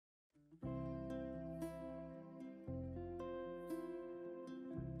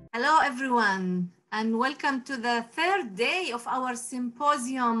Hello, everyone, and welcome to the third day of our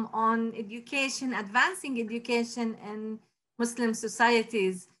symposium on education, advancing education in Muslim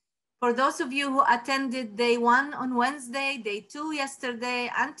societies. For those of you who attended day one on Wednesday, day two yesterday,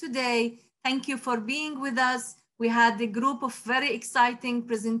 and today, thank you for being with us. We had a group of very exciting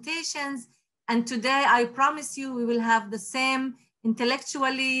presentations, and today I promise you we will have the same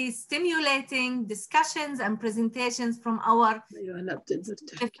intellectually stimulating discussions and presentations from our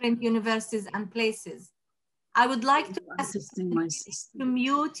different universities and places. I would like to ask you to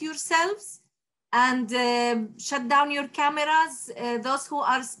mute yourselves and shut down your cameras. Those who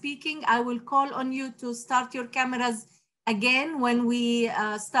are speaking, I will call on you to start your cameras again when we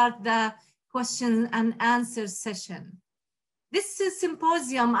start the question and answer session. This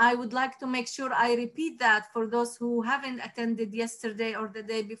symposium, I would like to make sure I repeat that for those who haven't attended yesterday or the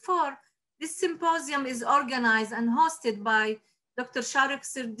day before. This symposium is organized and hosted by Dr. Sharik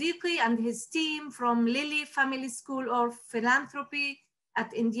Siddiqui and his team from Lilly Family School of Philanthropy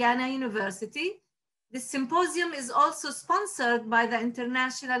at Indiana University. This symposium is also sponsored by the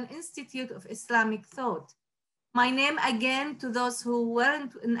International Institute of Islamic Thought. My name again to those who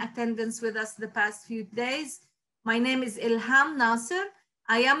weren't in attendance with us the past few days. My name is Ilham Nasser.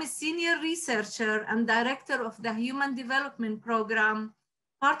 I am a senior researcher and director of the Human Development Program,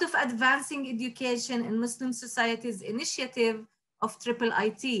 part of Advancing Education in Muslim Societies initiative of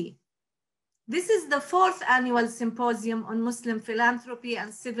IIIT. This is the fourth annual symposium on Muslim philanthropy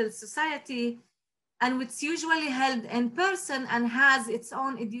and civil society, and it's usually held in person and has its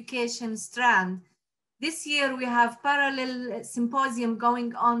own education strand. This year we have parallel symposium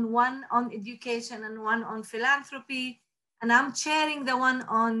going on, one on education and one on philanthropy. And I'm chairing the one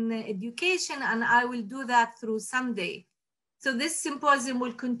on education, and I will do that through Sunday. So this symposium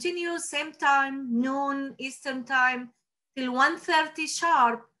will continue same time, noon Eastern time, till 1:30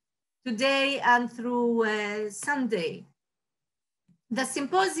 sharp today and through Sunday. The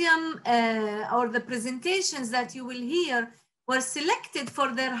symposium or the presentations that you will hear were selected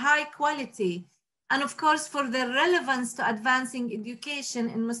for their high quality and of course for their relevance to advancing education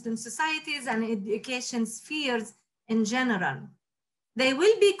in Muslim societies and education spheres in general. They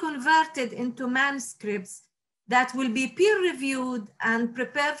will be converted into manuscripts that will be peer-reviewed and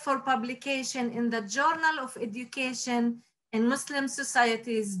prepared for publication in the Journal of Education in Muslim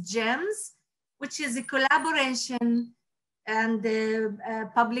Societies, GEMS, which is a collaboration and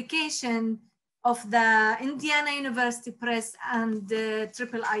publication of the Indiana University Press and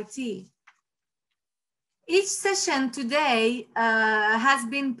IIIT. Each session today has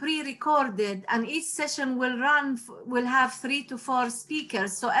been pre-recorded, and each session will have 3 to 4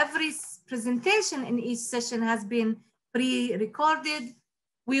 speakers. So every presentation in each session has been pre-recorded.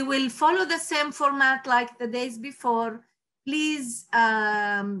 We will follow the same format like the days before. Please,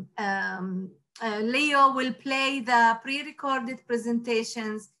 Leo will play the pre-recorded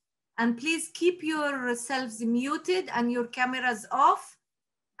presentations, and please keep yourselves muted and your cameras off.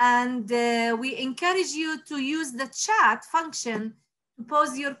 And we encourage you to use the chat function to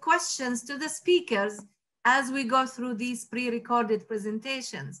pose your questions to the speakers as we go through these pre-recorded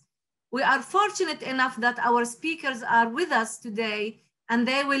presentations. We are fortunate enough that our speakers are with us today, and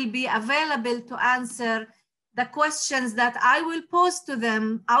they will be available to answer the questions that I will pose to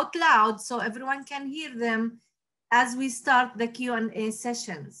them out loud so everyone can hear them as we start the Q&A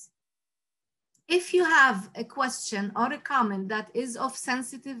sessions. If you have a question or a comment that is of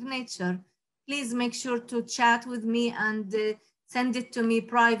sensitive nature, please make sure to chat with me and send it to me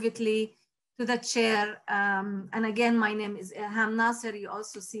privately to the chair. And again, my name is Ilham Nasser. You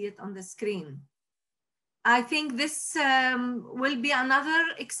also see it on the screen. I think this will be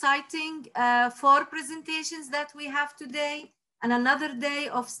another exciting 4 presentations that we have today and another day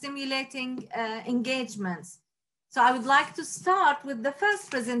of stimulating engagements. So I would like to start with the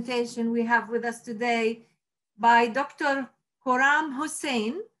first presentation we have with us today by Dr. Khurram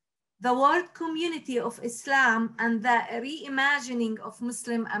Hussain, The World Community of Islam and the Reimagining of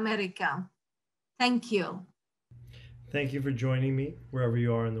Muslim America. Thank you. Thank you for joining me, wherever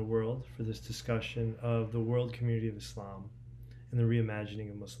you are in the world, for this discussion of the world community of Islam and the reimagining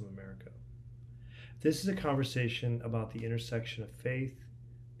of Muslim America. This is a conversation about the intersection of faith,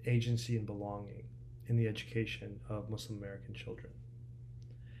 agency, and belonging in the education of Muslim American children.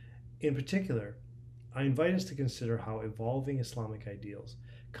 In particular, I invite us to consider how evolving Islamic ideals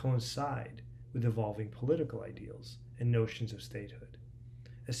coincide with evolving political ideals and notions of statehood,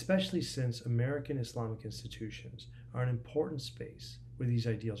 especially since American Islamic institutions are an important space where these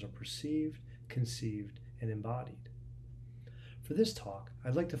ideals are perceived, conceived, and embodied. For this talk,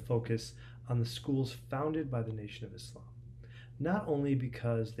 I'd like to focus on the schools founded by the Nation of Islam, not only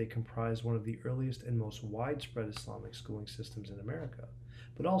because they comprise one of the earliest and most widespread Islamic schooling systems in America,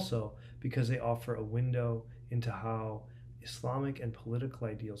 but also because they offer a window into how Islamic and political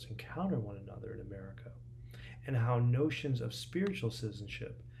ideals encounter one another in America, and how notions of spiritual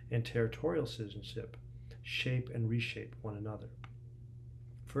citizenship and territorial citizenship shape and reshape one another.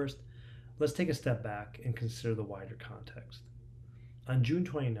 First, let's take a step back and consider the wider context. On June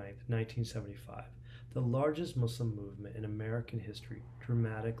 29, 1975, the largest Muslim movement in American history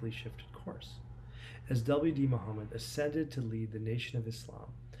dramatically shifted course. As W.D. Muhammad ascended to lead the Nation of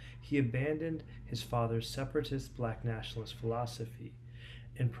Islam, he abandoned his father's separatist black nationalist philosophy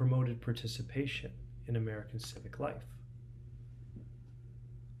and promoted participation in American civic life.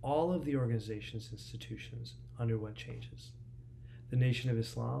 All of the organization's institutions underwent changes. The Nation of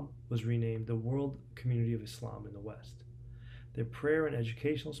Islam was renamed the World Community of Islam in the West. Their prayer and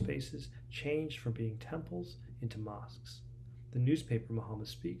educational spaces changed from being temples into mosques. The newspaper Muhammad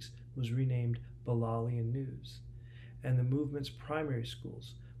Speaks was renamed Balalian News, and the movement's primary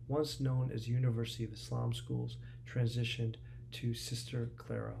schools, once known as University of Islam schools, transitioned to Sister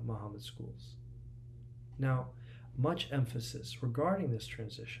Clara Muhammad schools. Now, much emphasis regarding this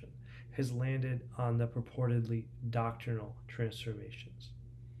transition has landed on the purportedly doctrinal transformations.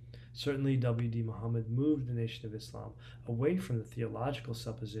 Certainly, W.D. Muhammad moved the Nation of Islam away from the theological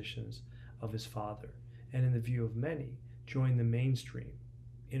suppositions of his father, and in the view of many, joined the mainstream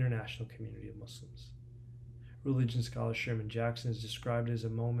international community of Muslims. Religion scholar Sherman Jackson has described it as a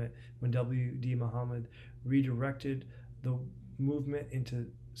moment when W.D. Muhammad redirected the movement into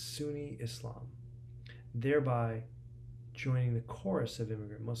Sunni Islam, thereby joining the chorus of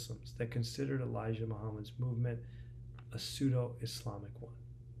immigrant Muslims that considered Elijah Muhammad's movement a pseudo-Islamic one.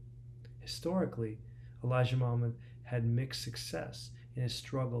 Historically, Elijah Muhammad had mixed success in his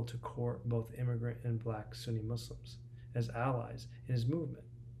struggle to court both immigrant and black Sunni Muslims as allies in his movement.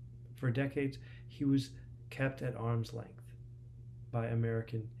 For decades, he was kept at arm's length by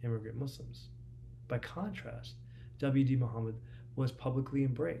American immigrant Muslims. By contrast, W.D. Muhammad was publicly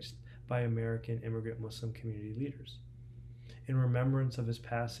embraced by American immigrant Muslim community leaders. In remembrance of his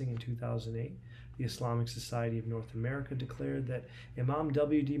passing in 2008, the Islamic Society of North America declared that Imam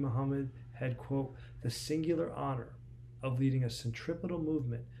W.D. Muhammad had, quote, the singular honor of leading a centripetal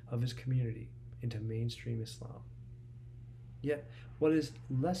movement of his community into mainstream Islam. Yet, what is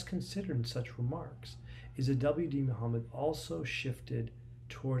less considered in such remarks is that W.D. Muhammad also shifted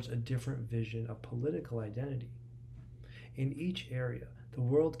towards a different vision of political identity. In each area, the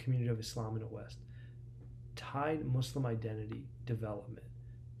world community of Islam in the West tied Muslim identity development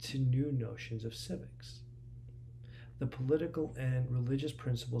to new notions of civics. The political and religious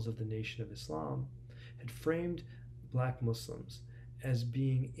principles of the Nation of Islam had framed black Muslims as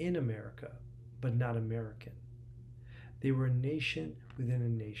being in America, but not American. They were a nation within a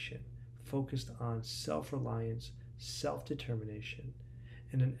nation, focused on self-reliance, self-determination,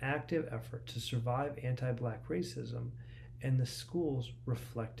 and an active effort to survive anti-black racism, and the schools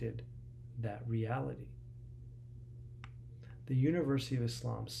reflected that reality. The University of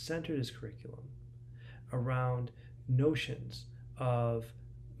Islam centered its curriculum around notions of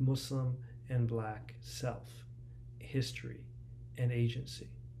Muslim and black self, history, and agency.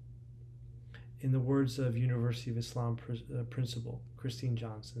 In the words of University of Islam principal Christine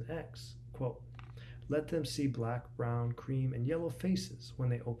Johnson X, quote, let them see black, brown, cream, and yellow faces when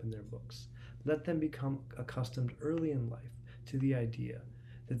they open their books. Let them become accustomed early in life to the idea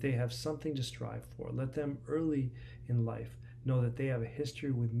that they have something to strive for. Let them early in life know that they have a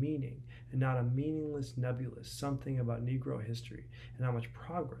history with meaning and not a meaningless, nebulous something about Negro history and how much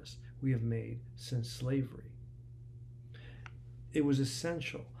progress we have made since slavery. It was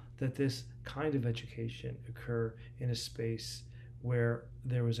essential that this kind of education occur in a space where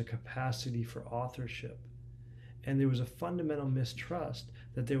there was a capacity for authorship, and there was a fundamental mistrust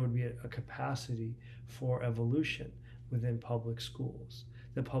that there would be a capacity for evolution within public schools,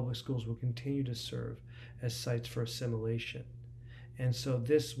 that public schools will continue to serve as sites for assimilation. And so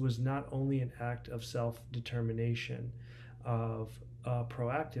this was not only an act of self-determination of a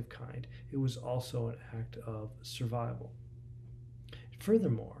proactive kind, it was also an act of survival.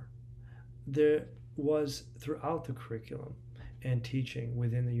 Furthermore, there was throughout the curriculum and teaching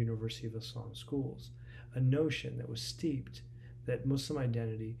within the University of Islam schools a notion that was steeped that Muslim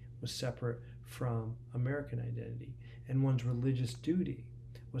identity was separate from American identity, and one's religious duty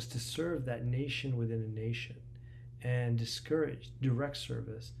was to serve that nation within a nation and discourage direct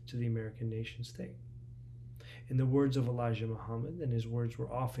service to the American nation state. In the words of Elijah Muhammad, and his words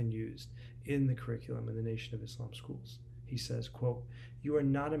were often used in the curriculum in the Nation of Islam schools, he says, quote, you are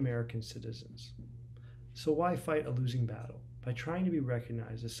not American citizens, so why fight a losing battle? by trying to be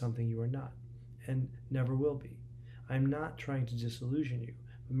recognized as something you are not and never will be. I am not trying to disillusion you,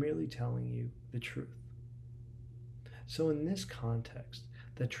 but merely telling you the truth. So, in this context,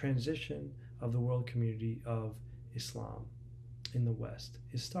 the transition of the world community of Islam in the West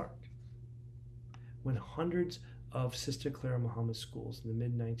is stark. When hundreds of Sister Clara Muhammad schools in the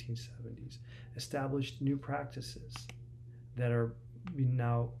mid 1970s established new practices that are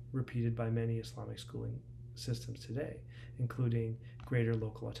now repeated by many Islamic schooling systems today, including greater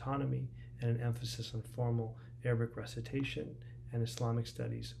local autonomy and an emphasis on formal Arabic recitation and Islamic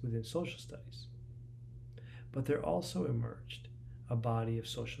studies within social studies. But there also emerged a body of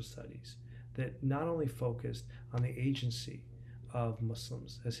social studies that not only focused on the agency of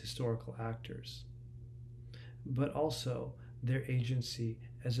Muslims as historical actors, but also their agency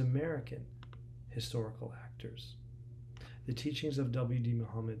as American historical actors. The teachings of W.D.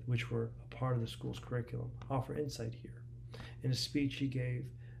 Muhammad, which were a part of the school's curriculum, offer insight here. In a speech he gave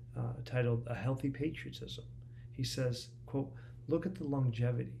titled A Healthy Patriotism, he says, quote, "Look at the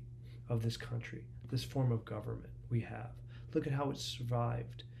longevity of this country, this form of government we have. Look at how it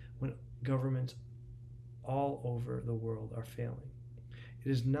survived when governments all over the world are failing. It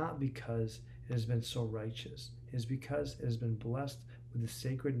is not because it has been so righteous. It is because it has been blessed with the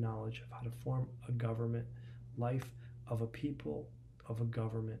sacred knowledge of how to form a government, life of a people, of a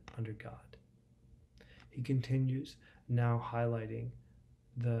government under God." He continues, now highlighting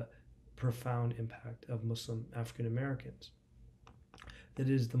the profound impact of Muslim African Americans. That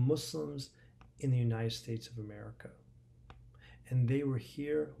is, the Muslims in the United States of America. And they were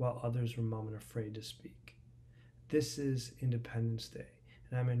here while others were mum and afraid to speak. This is Independence Day,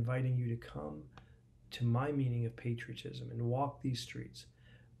 and I'm inviting you to come to my meaning of patriotism and walk these streets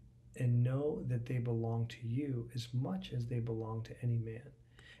and know that they belong to you as much as they belong to any man,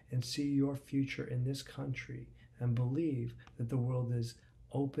 and see your future in this country and believe that the world is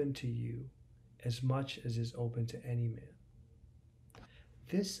open to you as much as is open to any man.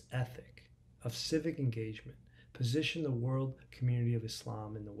 This ethic of civic engagement positioned the world community of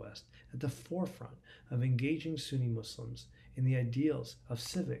Islam in the West at the forefront of engaging Sunni Muslims in the ideals of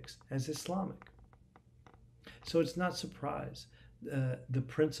civics as Islamic. So it's not surprise the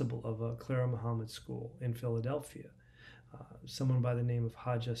principal of a Clara Muhammad school in Philadelphia, someone by the name of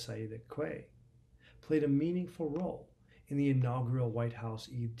Haja Saida Quay, played a meaningful role in the inaugural White House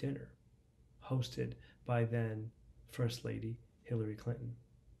Eid dinner, hosted by then First Lady Hillary Clinton.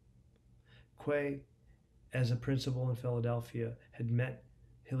 Quay, as a principal in Philadelphia, had met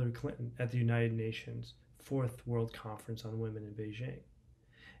Hillary Clinton at the United Nations Fourth World Conference on Women in Beijing,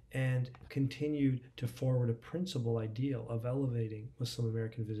 and continued to forward a principal ideal of elevating Muslim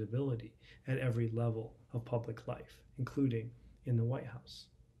American visibility at every level of public life, including in the White House.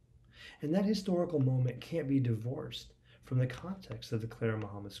 And that historical moment can't be divorced from the context of the Clara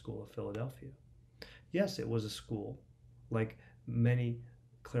Muhammad School of Philadelphia. Yes, it was a school, like many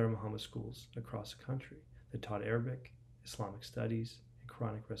Clara Muhammad schools across the country, that taught Arabic, Islamic studies, and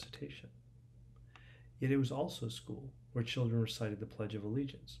Quranic recitation. Yet it was also a school where children recited the Pledge of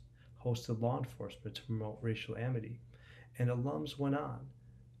Allegiance, hosted law enforcement to promote racial amity, and alums went on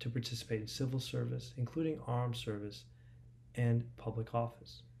to participate in civil service, including armed service and public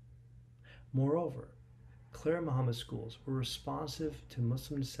office. Moreover, Clara Muhammad schools were responsive to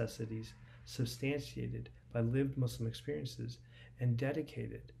Muslim necessities substantiated by lived Muslim experiences and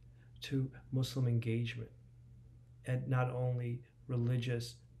dedicated to Muslim engagement at not only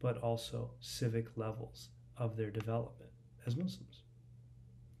religious but also civic levels of their development as Muslims.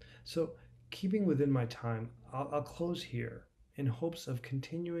 So, keeping within my time, I'll close here in hopes of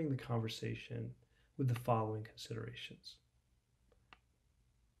continuing the conversation with the following considerations.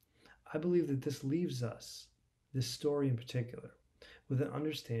 I believe that this leaves us, this story in particular, with an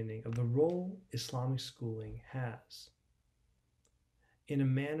understanding of the role Islamic schooling has in a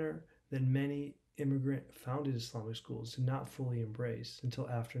manner that many immigrant-founded Islamic schools did not fully embrace until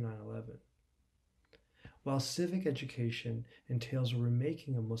after 9/11. While civic education entails a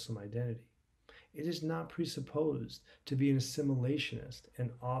remaking of Muslim identity, it is not presupposed to be an assimilationist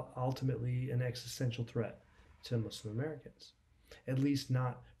and ultimately an existential threat to Muslim Americans, at least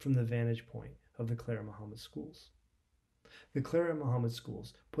not from the vantage point of the Clara Muhammad schools. The Clara Muhammad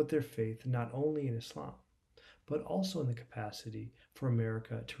schools put their faith not only in Islam, but also in the capacity for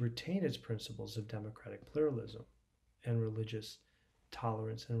America to retain its principles of democratic pluralism and religious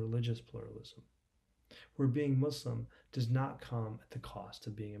tolerance and religious pluralism, where being Muslim does not come at the cost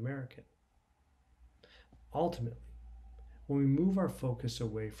of being American. Ultimately, when we move our focus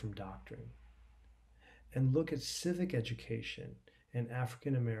away from doctrine and look at civic education in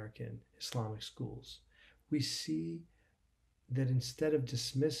African American Islamic schools, we see that instead of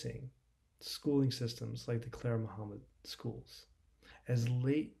dismissing schooling systems like the Claire Muhammad schools as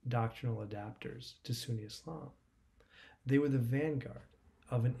late doctrinal adapters to Sunni Islam, they were the vanguard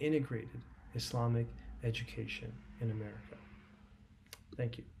of an integrated Islamic education in America.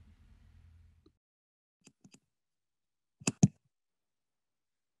 Thank you.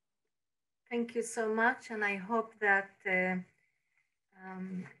 Thank you so much, and I hope that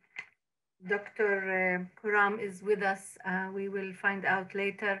Dr. Kuram is with us. We will find out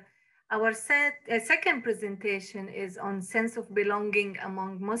later. Our second presentation is on sense of belonging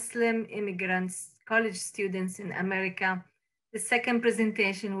among Muslim immigrants, college students in America. The second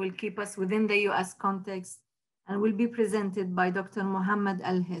presentation will keep us within the US context and will be presented by Dr. Muhammad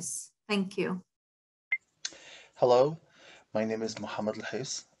Al-His. Thank you. Hello, my name is Muhammad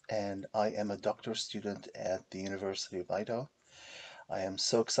Al-His, and I am a doctoral student at the University of Idaho. I am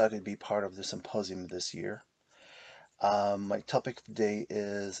so excited to be part of the symposium this year. My topic today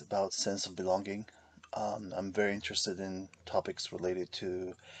is about sense of belonging. I'm very interested in topics related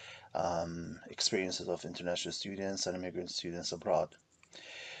to experiences of international students and immigrant students abroad.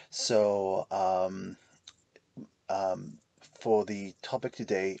 So, um, for the topic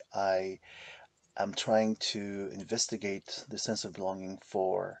today, I am trying to investigate the sense of belonging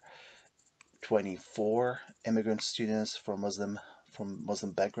for 24 immigrant students from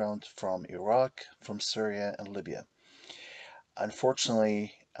Muslim background from Iraq, from Syria, and Libya.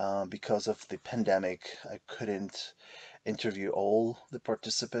 Unfortunately, because of the pandemic, I couldn't interview all the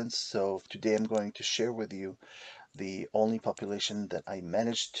participants. So today I'm going to share with you the only population that I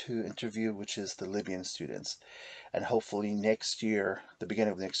managed to interview, which is the Libyan students. And hopefully next year, the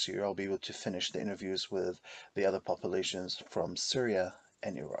beginning of next year, I'll be able to finish the interviews with the other populations from Syria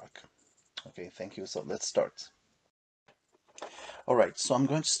and Iraq. Okay, thank you. So let's start. All right, so I'm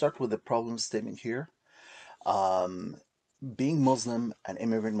going to start with the problem statement here. Um, Being Muslim and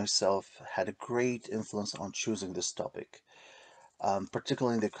immigrant myself had a great influence on choosing this topic,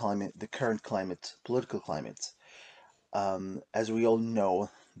 particularly in the current climate, political climate. As we all know,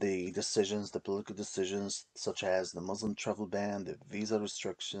 the political decisions, such as the Muslim travel ban, the visa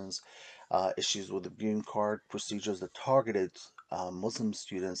restrictions, issues with the green card procedures that targeted Muslim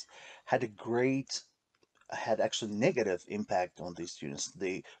students, had a great had actually negative impact on these students.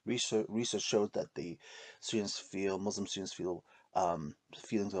 The research showed that Muslim students feel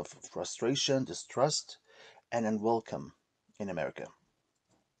feelings of frustration, distrust, and unwelcome in America.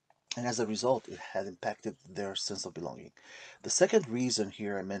 And as a result, it had impacted their sense of belonging. The second reason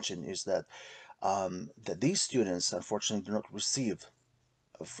here I mentioned is that these students unfortunately do not receive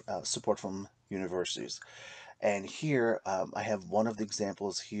support from universities. And here I have one of the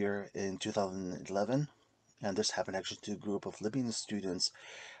examples here in 2011, and this happened actually to a group of Libyan students.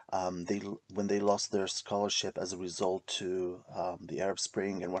 They when they lost their scholarship as a result to the Arab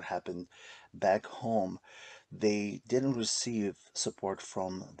Spring and what happened back home, they didn't receive support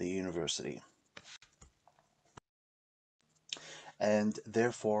from the university. And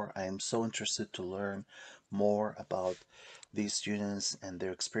therefore, I am so interested to learn more about these students and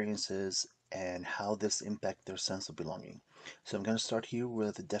their experiences and how this impact their sense of belonging. So I'm going to start here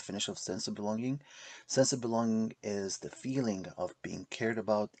with the definition of sense of belonging. Sense of belonging is the feeling of being cared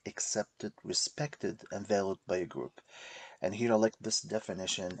about, accepted, respected, and valued by a group. And here I like this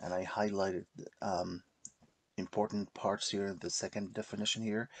definition, and I highlighted important parts here, the second definition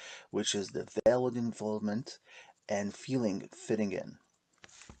here, which is the valid involvement and feeling fitting in.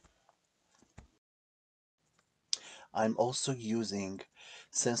 I'm also using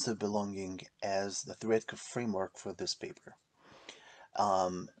sense of belonging as the theoretical framework for this paper.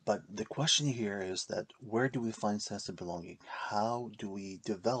 But the question here is that where do we find sense of belonging? How do we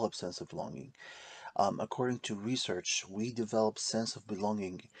develop sense of belonging? According to research, we develop sense of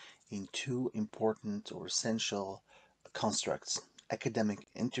belonging in two important or essential constructs: academic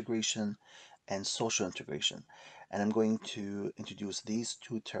integration and social integration. And I'm going to introduce these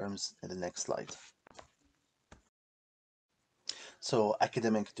two terms in the next slide. So,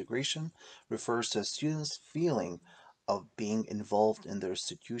 academic integration refers to a student's feeling of being involved in their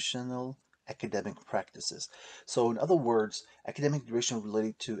institutional academic practices. So, in other words, academic integration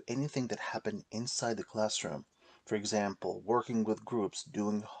related to anything that happened inside the classroom. For example, working with groups,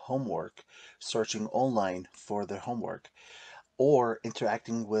 doing homework, searching online for their homework, or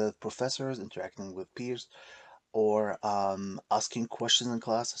interacting with professors, interacting with peers, or asking questions in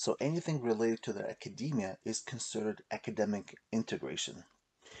class. So anything related to the academia is considered academic integration,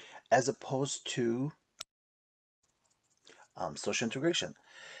 as opposed to social integration.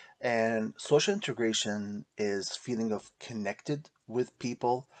 And social integration is feeling of connected with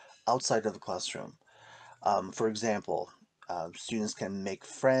people outside of the classroom. For example, students can make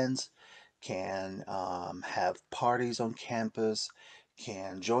friends, can have parties on campus,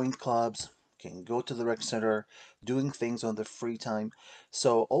 can join clubs, can go to the rec center, doing things on their free time.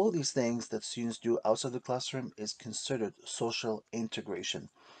 So all of these things that students do outside the classroom is considered social integration.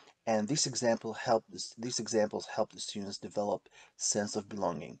 And these examples help the students develop sense of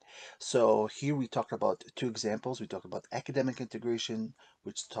belonging. So here we talked about two examples. We talked about academic integration,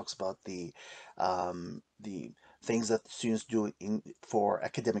 which talks about the things that students do for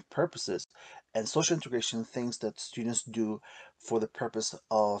academic purposes, and social integration, things that students do for the purpose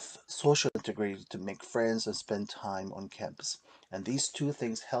of social integration, to make friends and spend time on campus. And these two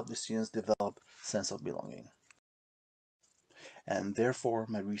things help the students develop sense of belonging. And therefore,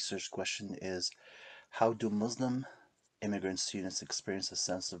 my research question is, how do Muslim immigrant students experience a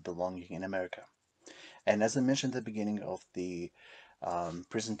sense of belonging in America? And as I mentioned at the beginning of the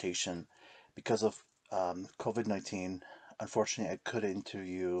presentation, because of COVID-19, unfortunately, I couldn't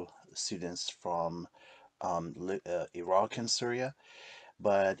interview students from Iraq and Syria,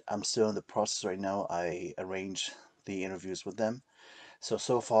 but I'm still in the process right now. I arranged the interviews with them.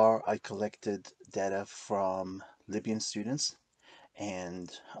 So far, I collected data from Libyan students, and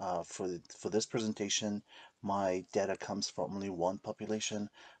for this presentation, my data comes from only one population,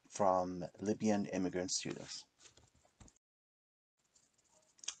 from Libyan immigrant students.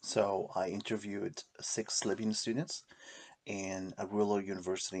 So I interviewed 6 Libyan students in a rural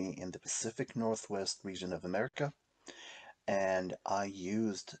university in the Pacific Northwest region of America, and I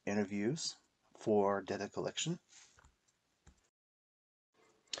used interviews for data collection.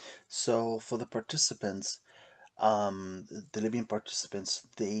 So for the participants, the Libyan participants,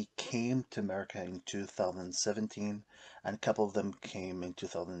 they came to America in 2017, and a couple of them came in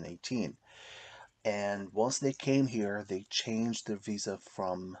 2018. And once they came here, they changed their visa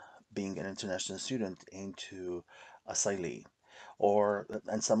from being an international student into asylee.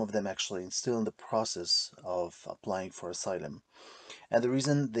 And some of them actually still in the process of applying for asylum. And the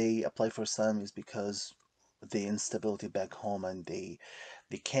reason they apply for asylum is because the instability back home, and they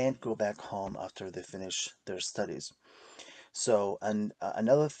can't go back home after they finish their studies. So, and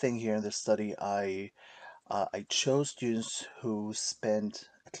another thing here in this study, I chose students who spent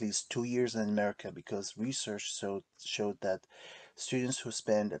at least 2 years in America, because research showed that students who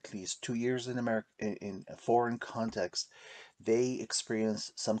spend at least 2 years in America, in a foreign context, they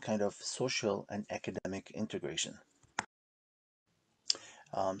experience some kind of social and academic integration.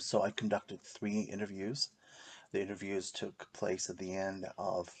 So I conducted 3 interviews. The interviews took place at the end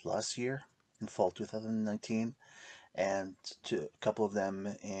of last year, in fall 2019, and a couple of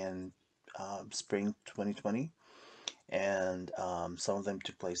them in spring 2020. And some of them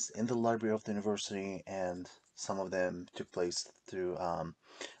took place in the library of the university, and some of them took place through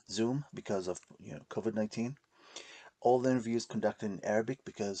Zoom because of COVID-19. All the interviews conducted in Arabic,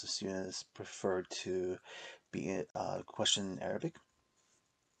 because the students prefer to be questioned in Arabic.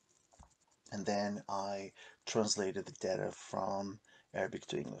 And then I translated the data from Arabic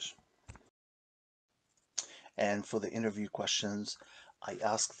to English. And for the interview questions, I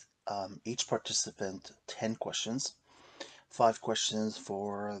asked each participant 10 questions, 5 questions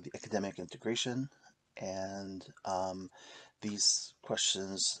for the academic integration, and these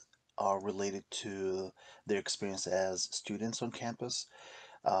questions are related to their experience as students on campus,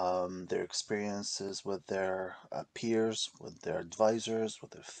 their experiences with their peers, with their advisors,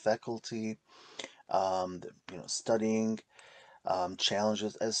 with their faculty, studying,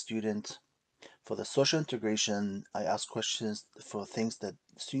 challenges as student. For the social integration, I ask questions for things that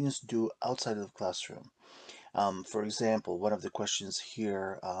students do outside of the classroom. For example, one of the questions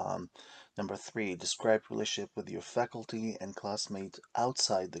here, number 3, describe relationship with your faculty and classmates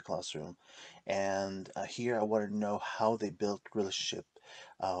outside the classroom. And here I want to know how they build relationship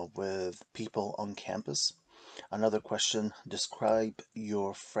with people on campus. Another question, describe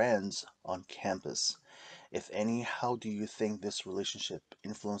your friends on campus. If any, how do you think this relationship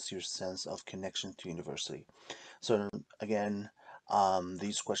influenced your sense of connection to university? So again,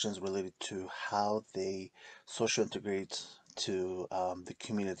 these questions related to how they social integrate to the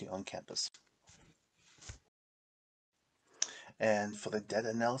community on campus. And for the data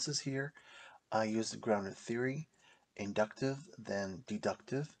analysis here, I use the grounded theory, inductive, then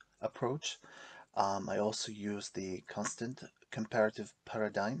deductive approach. I also use the constant comparative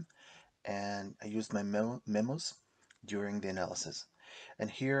paradigm, and I used my memos during the analysis. And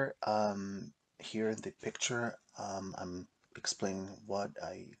here in the picture, I'm explaining what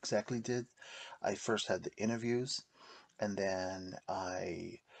I exactly did. I first had the interviews, and then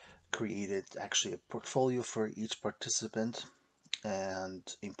I created actually a portfolio for each participant and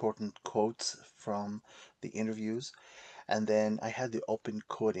important quotes from the interviews. And then I had the open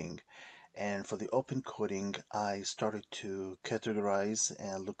coding. And for the open coding, I started to categorize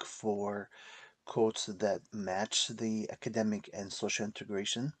and look for codes that match the academic and social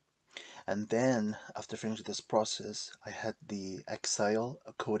integration. And then after finishing this process, I had the Exile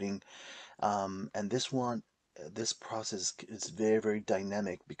coding, and this process is very, very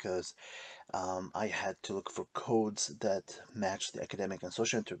dynamic because I had to look for codes that match the academic and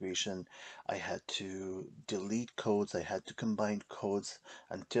social integration. I had to delete codes, I had to combine codes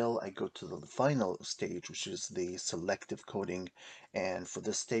until I go to the final stage, which is the selective coding. And for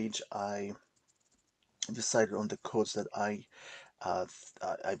this stage, I decided on the codes that I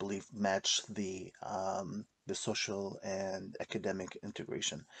believe match the social and academic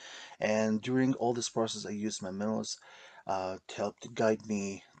integration. And during all this process, I used my memos to help to guide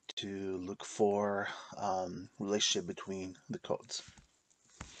me to look for relationship between the codes.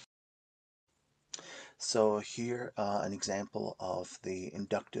 So here an example of the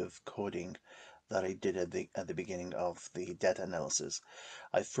inductive coding that I did at the beginning of the data analysis.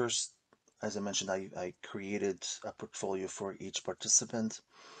 I first, as I mentioned, I created a portfolio for each participant,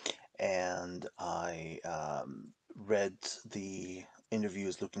 and I read the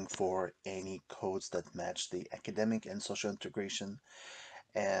interviews looking for any codes that match the academic and social integration,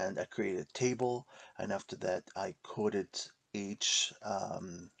 and I created a table, and after that I coded each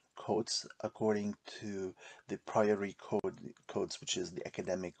codes according to the priority codes, which is the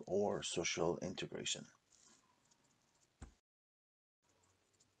academic or social integration.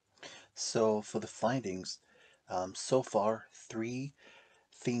 So for the findings, so far three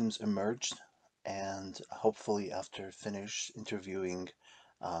themes emerged, and hopefully after finish interviewing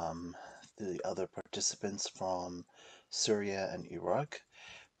the other participants from Syria and Iraq,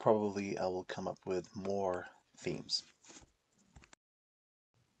 probably I will come up with more themes.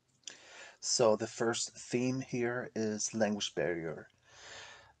 So the first theme here is language barrier.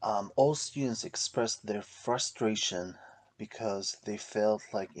 All students expressed their frustration because they felt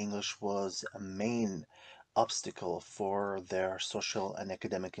like English was a main obstacle for their social and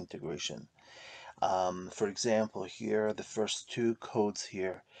academic integration. For example, here, the first two codes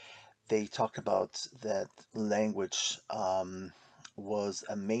here, they talk about that language was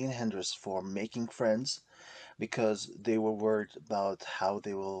a main hindrance for making friends because they were worried about how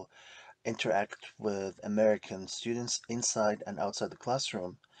they will interact with American students inside and outside the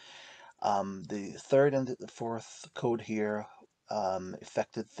classroom. The third and the fourth code here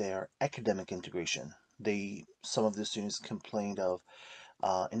affected their academic integration. Some of the students complained of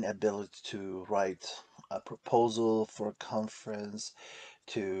inability to write a proposal for a conference,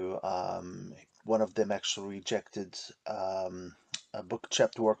 to one of them actually rejected a book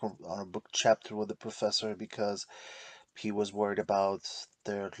chapter work on a book chapter with the professor because he was worried about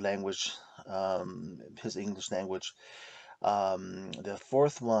their language, his English language. The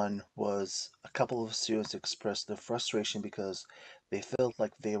fourth one was a couple of students expressed their frustration because they felt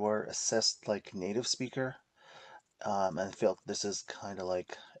like they were assessed like native speaker, and felt this is kind of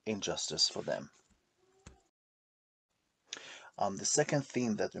like injustice for them. The second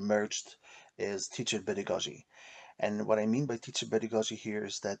theme that emerged is teacher pedagogy. And what I mean by teacher pedagogy here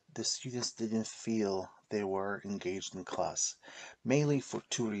is that the students didn't feel they were engaged in class, mainly for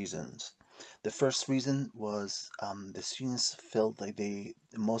two reasons. The first reason was the students felt like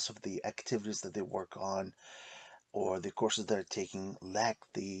most of the activities that they work on or the courses they're taking lack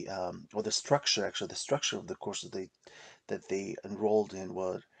or the structure, actually, the structure of the courses that they enrolled in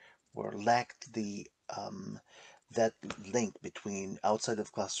were lacked that link between outside of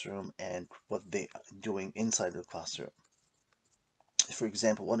the classroom and what they are doing inside the classroom. For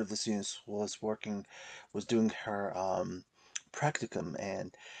example, one of the students was doing her practicum,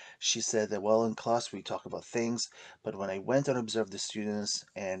 and she said that, well, in class we talk about things, but when I went and observed the students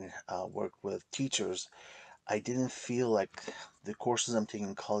and worked with teachers, I didn't feel like the courses I'm taking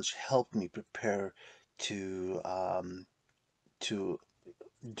in college helped me prepare to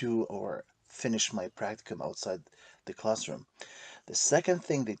do or finish my practicum outside the classroom. The second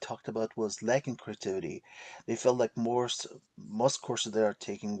thing they talked about was lacking creativity. They felt like most courses they are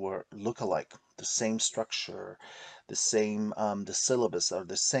taking were look-alike, the same structure, the syllabus are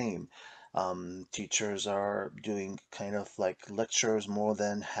the same. Teachers are doing kind of like lectures more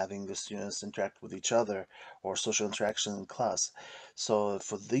than having the students interact with each other or social interaction in class. So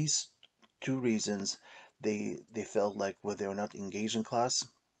for these two reasons, they felt like they were not engaged in class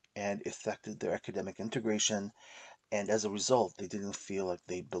and affected their academic integration, and as a result, they didn't feel like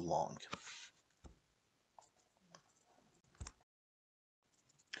they belonged.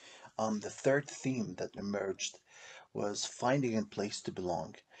 The third theme that emerged was finding a place to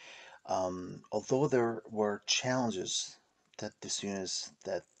belong. Although there were challenges that the students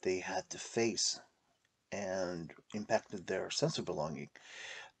that they had to face and impacted their sense of belonging.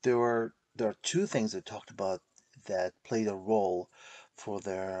 There are two things they talked about that played a role for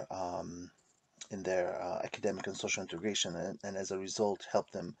their in their academic and social integration, and as a result, help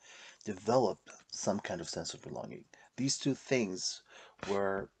them develop some kind of sense of belonging. These two things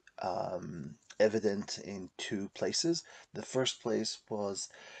were evident in two places. The first place was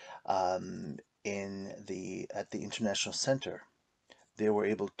um, in the at the International Center. They were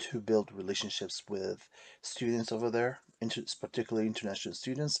able to build relationships with students over there, particularly international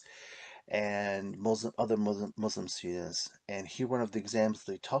students and Muslim students. And here, one of the examples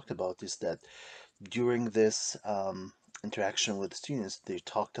they talked about is that during this interaction with students, they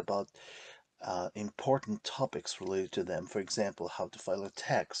talked about important topics related to them. For example, how to file a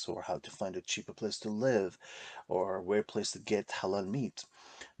tax, or how to find a cheaper place to live, or where place to get halal meat.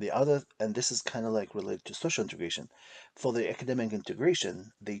 The other, and this is kind of like related to social integration. For the academic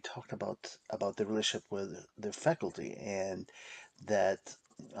integration, they talked about the relationship with their faculty, and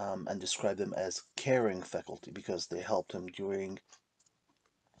described them as caring faculty because they helped them during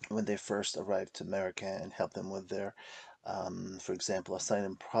when they first arrived to America and helped them with their, for example,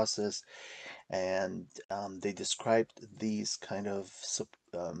 asylum process. And they described these kind of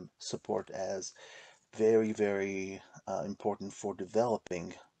support as very, very important for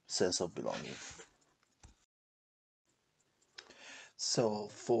developing sense of belonging. So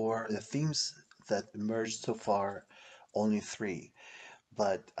for the themes that emerged so far, only three.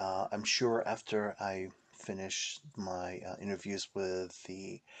 But I'm sure after I finish my interviews with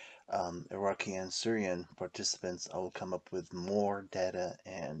the Iraqi and Syrian participants, I will come up with more data,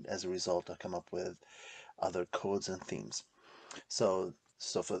 and as a result, I'll come up with other codes and themes. So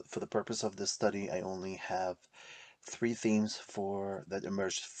for the purpose of this study, I only have three themes for that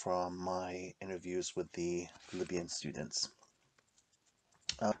emerged from my interviews with the Libyan students.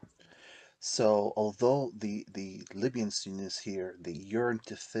 So although the Libyan students here, they yearn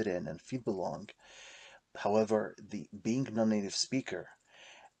to fit in and feel belong, however, the being non-native speaker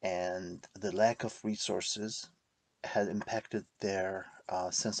and the lack of resources had impacted their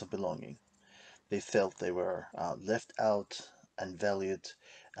sense of belonging. They felt they were left out, unvalued,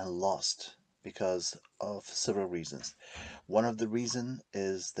 and lost because of several reasons. One of the reasons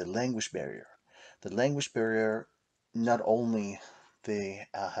is the language barrier. The language barrier, not only they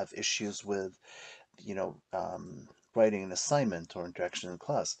have issues with, you know, writing an assignment or interaction in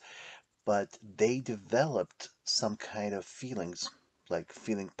class, but they developed some kind of feelings like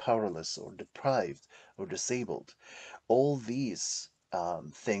feeling powerless or deprived or disabled. All these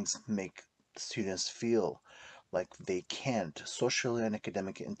things make students feel like they can't socially and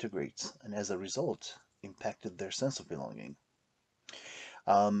academically integrate, and as a result, impacted their sense of belonging.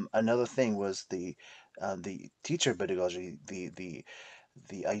 Another thing was the teacher pedagogy,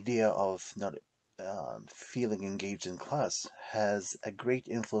 the idea of not feeling engaged in class has a great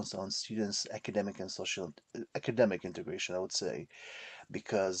influence on students' academic and social academic integration, I would say,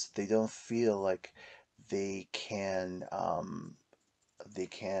 because they don't feel like they can they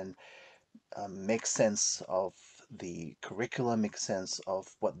can make sense of the curriculum, make sense of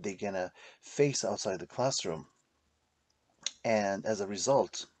what they're gonna face outside the classroom, and as a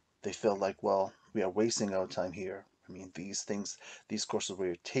result, they feel like, well, we are wasting our time here. I mean, these things, these courses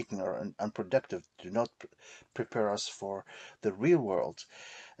we're taking are unproductive, do not prepare us for the real world.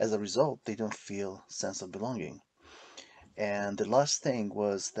 As a result, they don't feel sense of belonging. And the last thing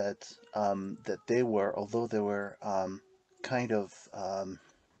was that they were, although they were kind of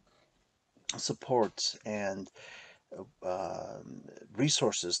support and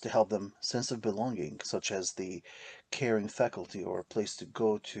resources to help them sense of belonging, such as the caring faculty or a place to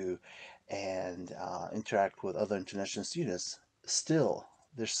go to and interact with other international students, still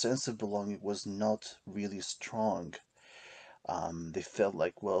their sense of belonging was not really strong. They felt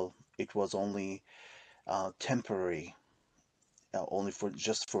like, well, it was only temporary, only for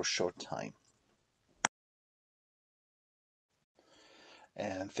just for a short time.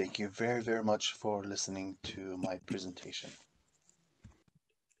 And thank you very, very much for listening to my presentation.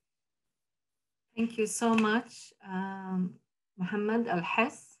 Thank you so much, Muhammad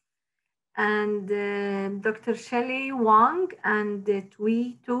Al-Hess. And Dr. Shelley Wang and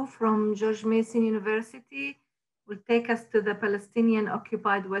Tui Tu from George Mason University will take us to the Palestinian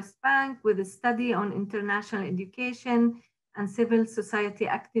occupied West Bank with a study on international education and civil society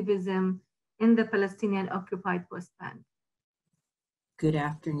activism in the Palestinian occupied West Bank. Good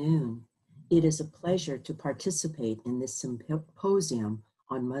afternoon. It is a pleasure to participate in this symposium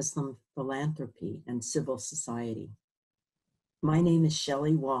on Muslim philanthropy and civil society. My name is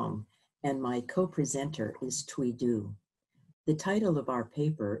Shelley Wang, and my co-presenter is Tui Du. The title of our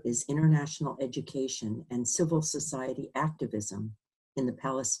paper is International Education and Civil Society Activism in the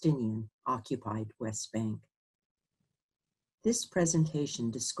Palestinian-Occupied West Bank. This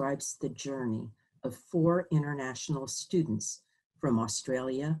presentation describes the journey of 4 international students from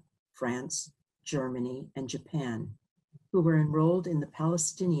Australia, France, Germany, and Japan, who were enrolled in the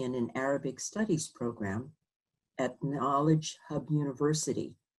Palestinian and Arabic Studies program at Knowledge Hub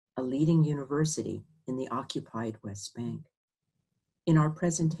University, a leading university in the occupied West Bank. In our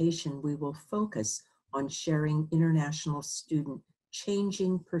presentation, we will focus on sharing international student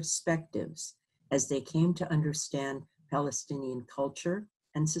changing perspectives as they came to understand Palestinian culture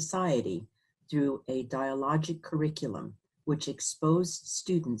and society through a dialogic curriculum which exposed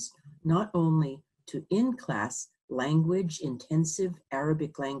students not only to in-class language-intensive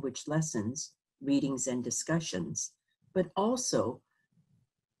Arabic language lessons, readings and discussions, but also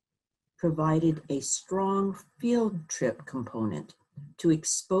provided a strong field trip component to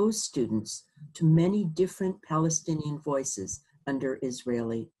expose students to many different Palestinian voices under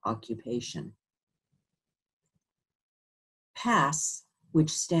Israeli occupation. PAS, which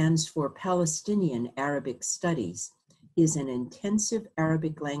stands for Palestinian Arabic Studies, is an intensive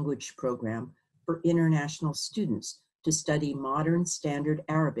Arabic language program for international students to study modern standard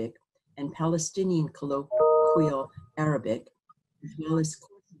Arabic and Palestinian colloquial Arabic, as well as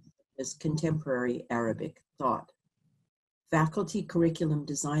courses as contemporary Arabic thought. Faculty curriculum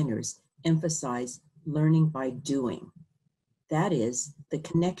designers emphasize learning by doing. That is, the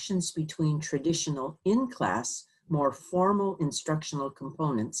connections between traditional in-class, more formal instructional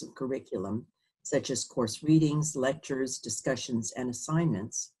components of curriculum, such as course readings, lectures, discussions, and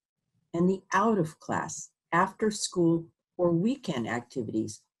assignments, and the out-of-class, after-school, or weekend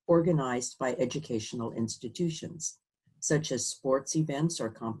activities organized by educational institutions, such as sports events or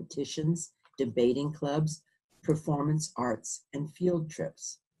competitions, debating clubs, performance arts, and field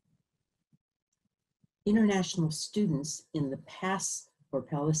trips. International students in the PAS, or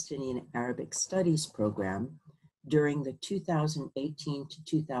Palestinian Arabic Studies program, during the 2018 to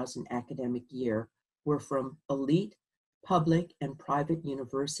 2000 academic year were from elite public and private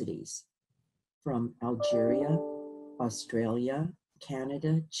universities from Algeria, Australia,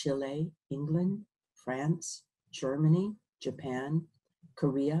 Canada, Chile, England, France, Germany, Japan,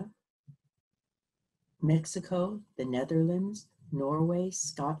 Korea, Mexico, the Netherlands, Norway,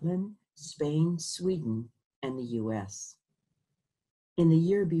 Scotland, Spain, Sweden, and the US. In the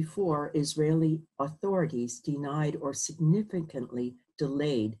year before, Israeli authorities denied or significantly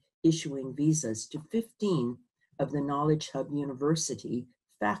delayed issuing visas to 15 of the Knowledge Hub University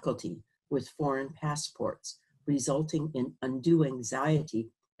faculty with foreign passports, resulting in undue anxiety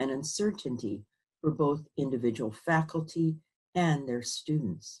and uncertainty for both individual faculty and their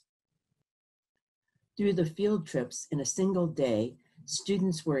students. Through the field trips in a single day,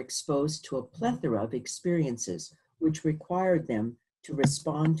 students were exposed to a plethora of experiences which required them to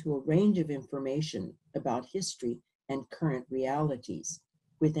respond to a range of information about history and current realities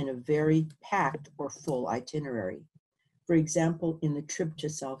within a very packed or full itinerary. For example, in the trip to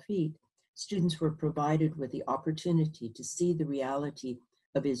Salfit, students were provided with the opportunity to see the reality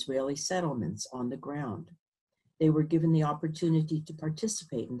of Israeli settlements on the ground. They were given the opportunity to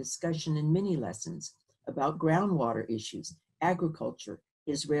participate in discussion and mini lessons about groundwater issues, agriculture,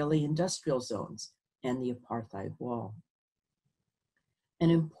 Israeli industrial zones, and the apartheid wall.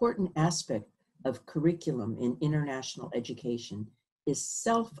 An important aspect of curriculum in international education is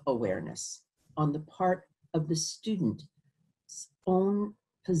self-awareness on the part of the student's own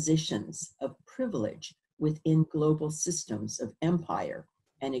positions of privilege within global systems of empire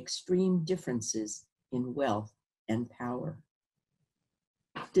and extreme differences in wealth and power.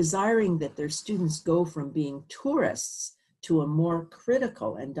 Desiring that their students go from being tourists to a more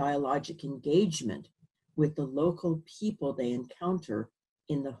critical and dialogic engagement with the local people they encounter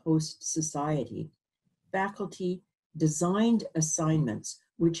in the host society, faculty designed assignments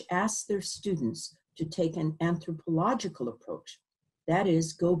which ask their students to take an anthropological approach, that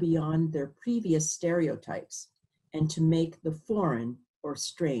is, go beyond their previous stereotypes and to make the foreign or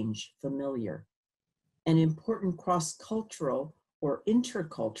strange familiar. An important cross-cultural or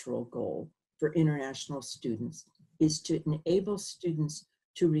intercultural goal for international students is to enable students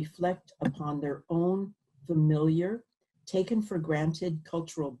to reflect upon their own familiar, taken for granted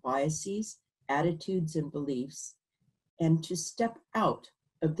cultural biases, attitudes, and beliefs, and to step out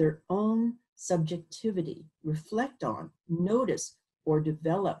of their own subjectivity, reflect on, notice, or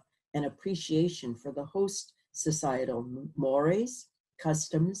develop an appreciation for the host societal mores,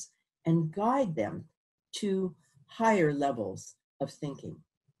 customs, and guide them to higher levels of thinking.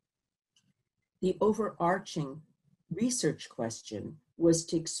 The overarching research question was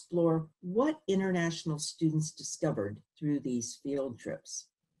to explore what international students discovered through these field trips.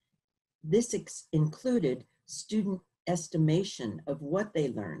 This included student estimation of what they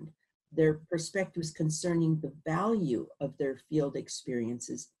learned, their perspectives concerning the value of their field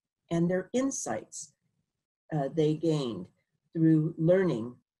experiences, and their insights they gained through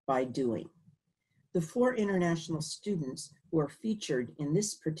learning by doing. The 4 international students who are featured in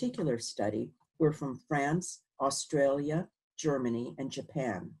this particular study were from France, Australia, Germany, and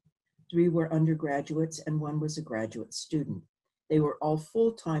Japan. 3 were undergraduates and 1 was a graduate student. They were all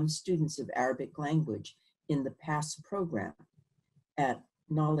full-time students of Arabic language in the PASS program at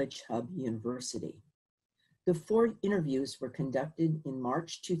Knowledge Hub University. The 4 interviews were conducted in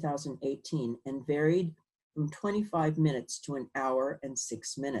March 2018 and varied from 25 minutes to an hour and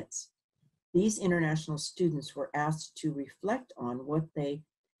 6 minutes. These international students were asked to reflect on what they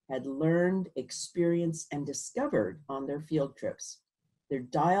had learned, experienced, and discovered on their field trips. Their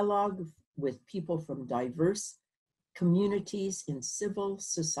dialogue with people from diverse communities in civil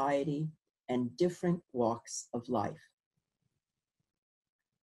society and different walks of life.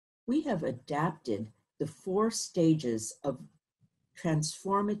 We have adapted the 4 stages of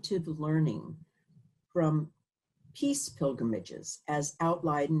transformative learning from peace pilgrimages as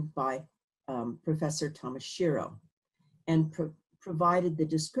outlined by Professor Tamashiro, and provided the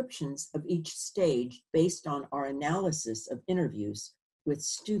descriptions of each stage based on our analysis of interviews with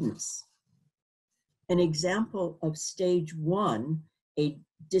students. An example of stage 1, a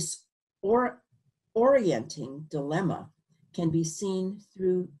disorienting dilemma, can be seen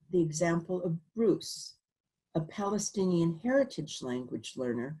through the example of Bruce, a Palestinian heritage language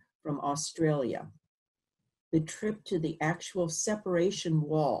learner from Australia. The trip to the actual separation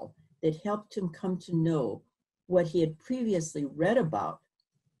wall that helped him come to know what he had previously read about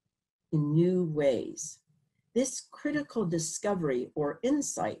in new ways. This critical discovery or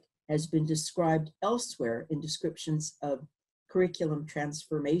insight has been described elsewhere in descriptions of curriculum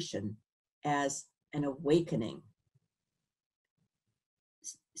transformation as an awakening.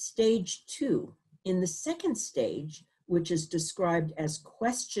 Stage 2. In the second stage, which is described as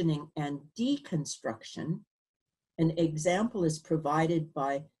questioning and deconstruction, an example is provided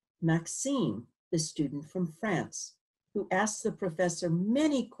by Maxime, the student from France, who asked the professor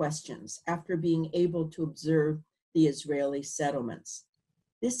many questions after being able to observe the Israeli settlements.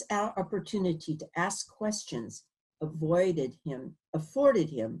 This opportunity to ask questions afforded him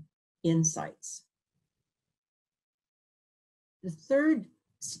insights. The third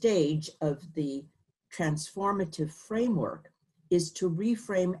stage of the transformative framework is to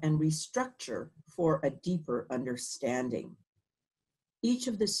reframe and restructure for a deeper understanding. Each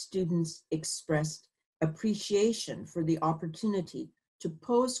of the students expressed appreciation for the opportunity to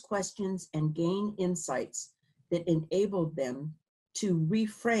pose questions and gain insights that enabled them to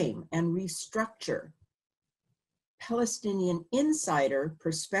reframe and restructure Palestinian insider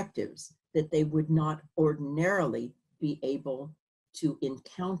perspectives that they would not ordinarily be able to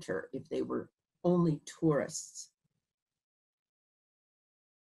encounter if they were only tourists.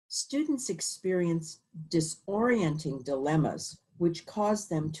 Students experience disorienting dilemmas which cause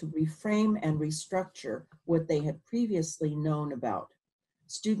them to reframe and restructure what they had previously known about.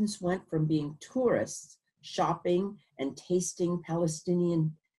 Students went from being tourists, shopping and tasting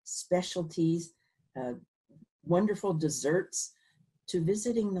Palestinian specialties, wonderful desserts, to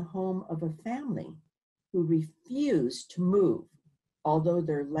visiting the home of a family who refused to move, although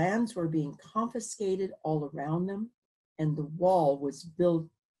their lands were being confiscated all around them and the wall was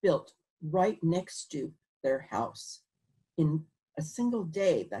built right next to their house. In a single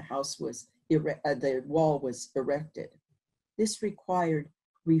day, the wall was erected. This required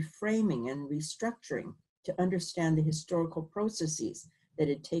reframing and restructuring to understand the historical processes that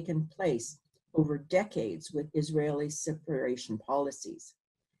had taken place over decades with Israeli separation policies.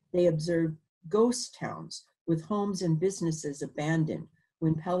 They observed ghost towns with homes and businesses abandoned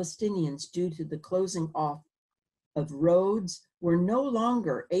when Palestinians, due to the closing off of roads, were no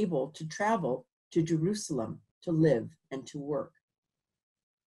longer able to travel to Jerusalem to live and to work.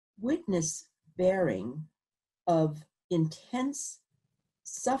 Witness bearing of intense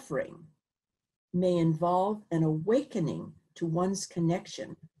suffering may involve an awakening to one's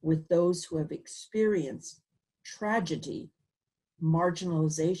connection with those who have experienced tragedy,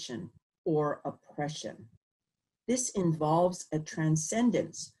 marginalization, or oppression. This involves a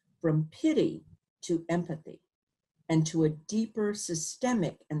transcendence from pity to empathy and to a deeper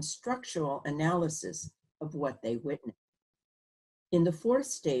systemic and structural analysis of what they witnessed. In the fourth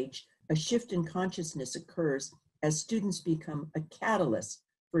stage, a shift in consciousness occurs as students become a catalyst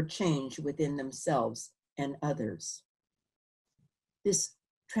for change within themselves and others. This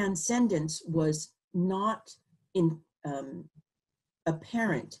transcendence was not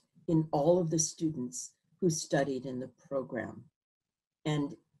apparent in all of the students who studied in the program.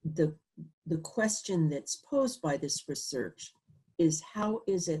 And the question that's posed by this research is, how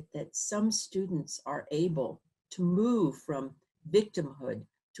is it that some students are able to move from victimhood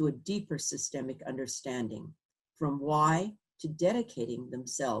to a deeper systemic understanding, from why to dedicating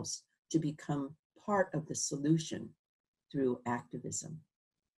themselves to become part of the solution through activism?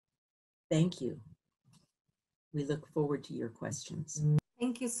 Thank you. We look forward to your questions.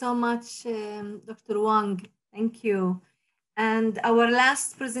 Thank you so much, Dr. Wang. Thank you. And our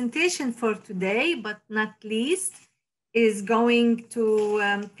last presentation for today, but not least, is going to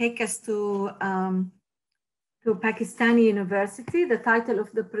take us to Pakistani University. The title of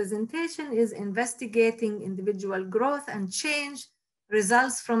the presentation is Investigating Individual Growth and Change,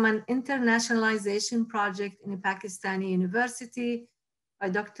 Results from an Internationalization Project in a Pakistani University, by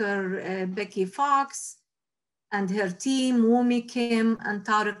Dr. Becky Fox and her team, Wumi Kim and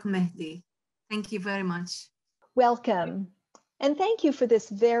Tariq Mehdi. Thank you very much. Welcome, and thank you for this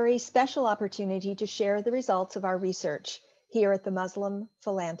very special opportunity to share the results of our research here at the Muslim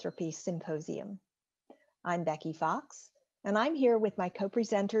Philanthropy Symposium. I'm Becky Fox, and I'm here with my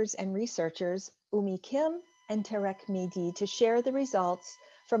co-presenters and researchers, Wumi Kim and Tariq Mehdi, to share the results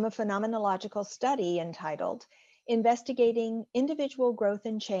from a phenomenological study entitled Investigating Individual Growth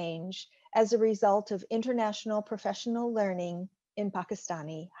and Change as a Result of International Professional Learning in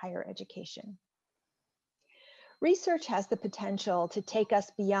Pakistani Higher Education. Research has the potential to take us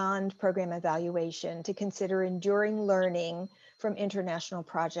beyond program evaluation to consider enduring learning from international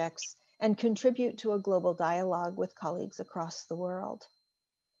projects and contribute to a global dialogue with colleagues across the world.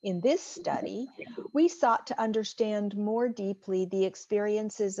 In this study, we sought to understand more deeply the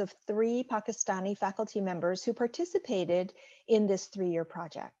experiences of 3 Pakistani faculty members who participated in this 3-year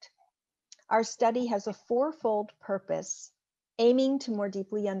project. Our study has a 4-fold purpose, aiming to more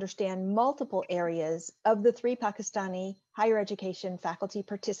deeply understand multiple areas of the 3 Pakistani higher education faculty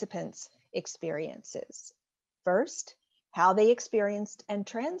participants' experiences. First, how they experienced and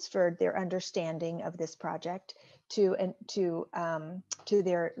transferred their understanding of this project to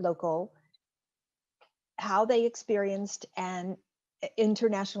their local, how they experienced an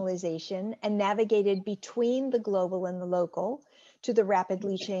internationalization and navigated between the global and the local to the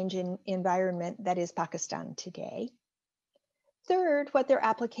rapidly changing environment that is Pakistan today. Third, what their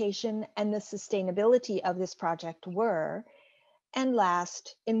application and the sustainability of this project were. And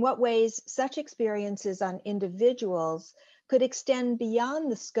last, in what ways such experiences on individuals could extend beyond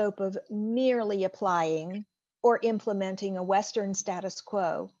the scope of merely applying or implementing a Western status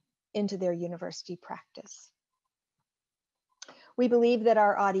quo into their university practice. We believe that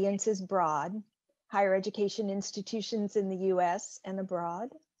our audience is broad: higher education institutions in the US and abroad,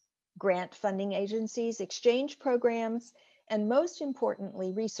 grant funding agencies, exchange programs, and most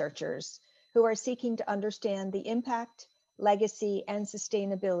importantly, researchers who are seeking to understand the impact, legacy, and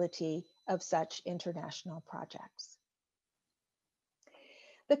sustainability of such international projects.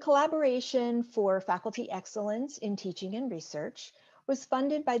 The Collaboration for Faculty Excellence in Teaching and Research was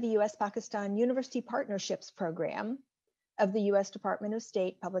funded by the US-Pakistan University Partnerships Program of the US Department of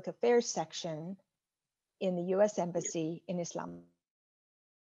State Public Affairs section in the US Embassy in Islamabad.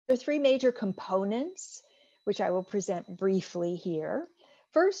 There are 3 major components, which I will present briefly here.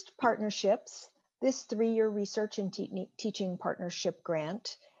 First, partnerships. This 3-year research and teaching partnership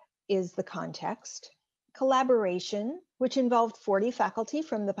grant is the context. Collaboration, which involved 40 faculty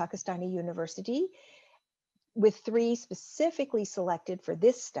from the Pakistani University, with 3 specifically selected for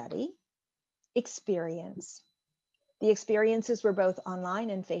this study. Experience. The experiences were both online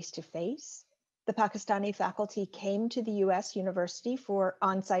and face-to-face. The Pakistani faculty came to the US University for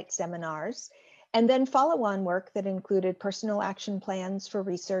on-site seminars, and then follow-on work that included personal action plans for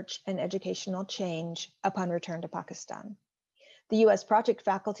research and educational change upon return to Pakistan. The US project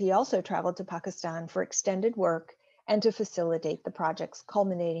faculty also traveled to Pakistan for extended work and to facilitate the project's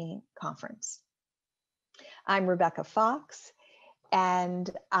culminating conference. I'm Rebecca Fox, and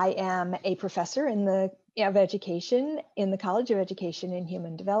I am a professor of education in the College of Education and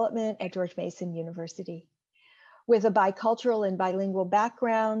Human Development at George Mason University. With a bicultural and bilingual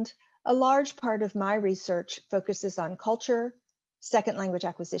background, a large part of my research focuses on culture, second language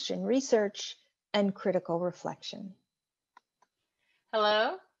acquisition research, and critical reflection.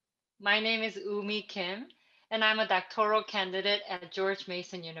 Hello, my name is Wumi Kim, and I'm a doctoral candidate at George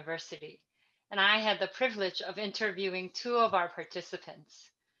Mason University. And I had the privilege of interviewing 2 of our participants.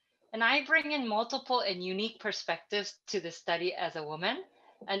 And I bring in multiple and unique perspectives to the study as a woman,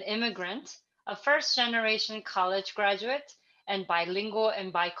 an immigrant, a first-generation college graduate, and bilingual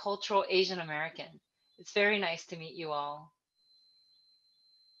and bicultural Asian American. It's very nice to meet you all.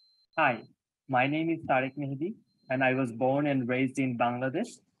 Hi, my name is Tariq Mehdi, and I was born and raised in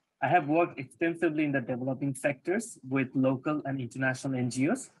Bangladesh. I have worked extensively in the developing sectors with local and international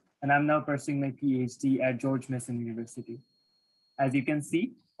NGOs, and I'm now pursuing my PhD at George Mason University. As you can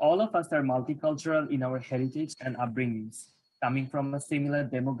see, all of us are multicultural in our heritage and upbringings. Coming from a similar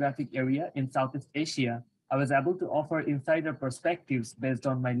demographic area in Southeast Asia, I was able to offer insider perspectives based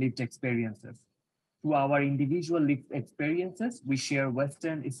on my lived experiences. Through our individual lived experiences, we share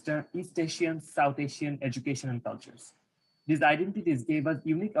Western, Eastern, East Asian, South Asian education and cultures. These identities gave us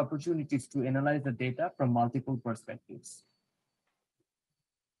unique opportunities to analyze the data from multiple perspectives.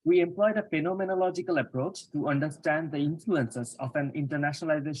 We employed a phenomenological approach to understand the influences of an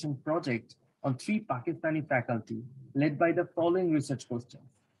internationalization project on 3 Pakistani faculty, led by the following research questions.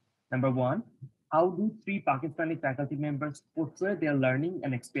 Number 1, how do 3 Pakistani faculty members portray their learning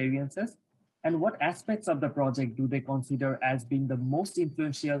and experiences? And what aspects of the project do they consider as being the most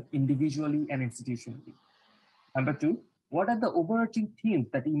influential individually and institutionally? Number 2, what are the overarching themes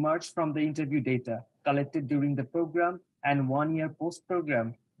that emerged from the interview data collected during the program and 1 year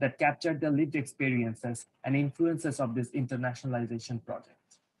post-program that captured the lived experiences and influences of this internationalization project?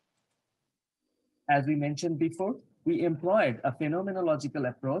 As we mentioned before, we employed a phenomenological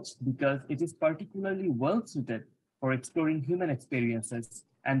approach because it is particularly well suited for exploring human experiences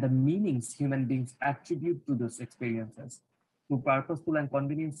and the meanings human beings attribute to those experiences. Through purposeful and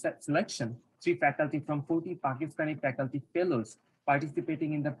convenient selection, 3 faculty from 40 Pakistani faculty fellows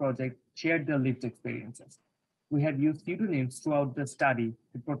participating in the project shared their lived experiences. We have used pseudonyms throughout the study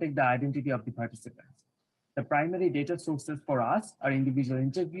to protect the identity of the participants. The primary data sources for us are individual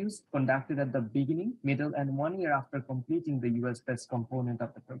interviews conducted at the beginning, middle, and 1 year after completing the US-based component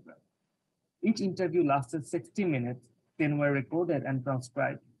of the program. Each interview lasted 60 minutes, then were recorded and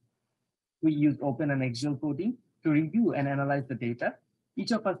transcribed. We used open and axial coding to review and analyze the data.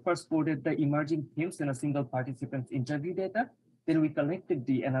 Each of us first coded the emerging themes in a single participant's interview data. Then we collected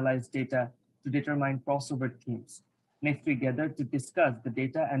the analyzed data to determine crossover themes. Next, we gathered to discuss the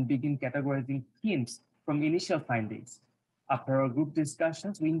data and begin categorizing themes from initial findings. After our group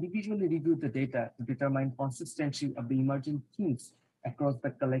discussions, we individually reviewed the data to determine consistency of the emerging themes across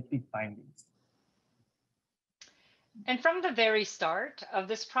the collective findings. And from the very start of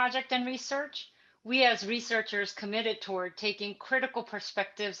this project and research, we as researchers committed toward taking critical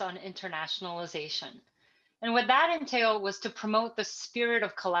perspectives on internationalization. And what that entailed was to promote the spirit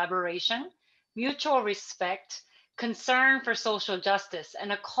of collaboration, mutual respect, concern for social justice,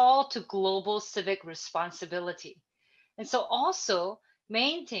 and a call to global civic responsibility. And so also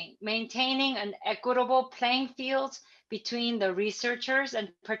maintaining an equitable playing field between the researchers and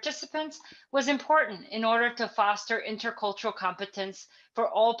participants was important in order to foster intercultural competence for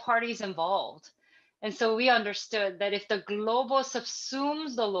all parties involved. And so we understood that if the global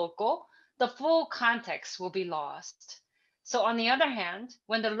subsumes the local, the full context will be lost. So on the other hand,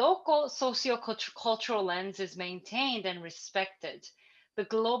 when the local socio-cultural lens is maintained and respected, the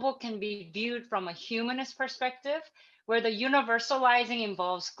global can be viewed from a humanist perspective, where the universalizing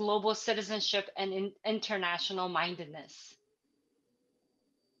involves global citizenship and international mindedness.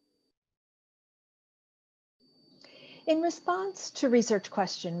 In response to research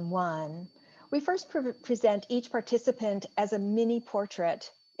question 1, we first present each participant as a mini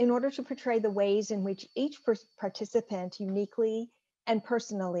portrait in order to portray the ways in which each participant uniquely and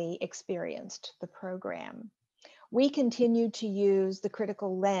personally experienced the program. We continued to use the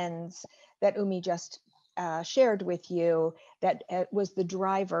critical lens that Umi just shared with you that was the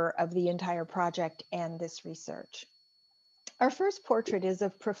driver of the entire project and this research. Our first portrait is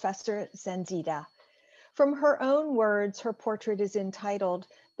of Professor Zanzida. From her own words, her portrait is entitled,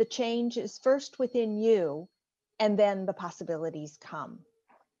 "The change is first within you, and then the possibilities come."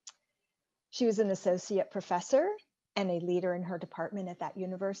 She was an associate professor and a leader in her department at that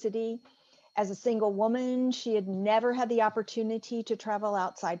university. As a single woman, she had never had the opportunity to travel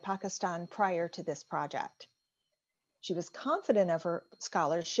outside Pakistan prior to this project. She was confident of her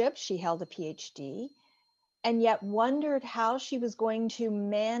scholarship. She held a PhD, and yet wondered how she was going to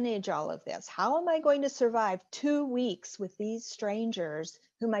manage all of this. How am I going to survive 2 weeks with these strangers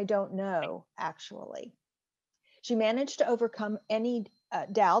whom I don't know, actually? She managed to overcome any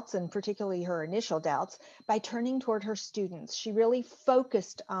doubts, and particularly her initial doubts, by turning toward her students. She really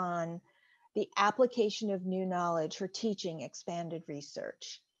focused on the application of new knowledge, her teaching, expanded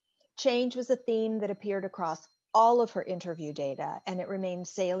research. Change was a theme that appeared across all of her interview data, and it remained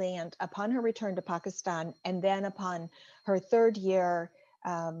salient upon her return to Pakistan and then upon her 3rd year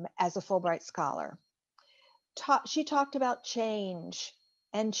as a Fulbright scholar. She talked about change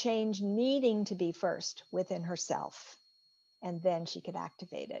and change needing to be first within herself, and then she could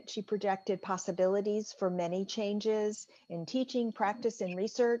activate it. She projected possibilities for many changes in teaching, practice, and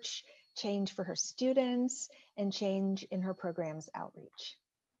research, change for her students, and change in her program's outreach.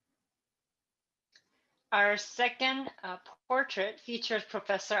 Our second portrait features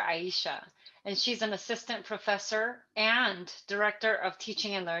Professor Aisha, and she's an assistant professor and director of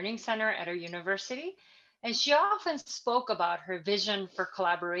Teaching and Learning Center at her university. And she often spoke about her vision for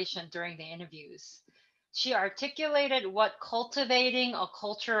collaboration during the interviews. She articulated what cultivating a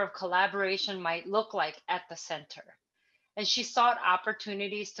culture of collaboration might look like at the center. And she sought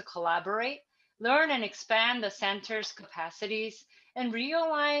opportunities to collaborate, learn and expand the center's capacities, and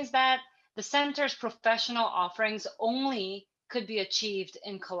realize that the center's professional offerings only could be achieved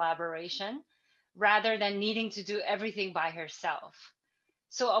in collaboration rather than needing to do everything by herself.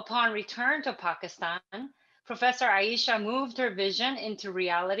 So upon return to Pakistan, Professor Aisha moved her vision into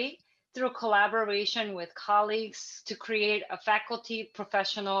reality through collaboration with colleagues to create a faculty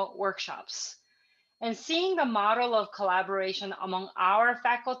professional workshops. And seeing the model of collaboration among our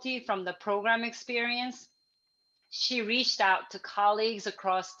faculty from the program experience, she reached out to colleagues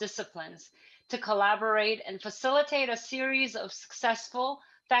across disciplines to collaborate and facilitate a series of successful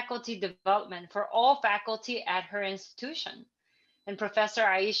faculty development for all faculty at her institution. And Professor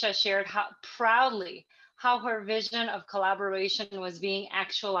Aisha shared proudly how her vision of collaboration was being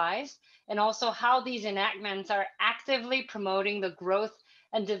actualized, and also how these enactments are actively promoting the growth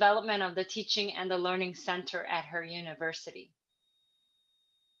and development of the Teaching and the Learning Center at her university.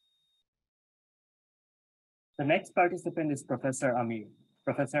 The next participant is Professor Amir.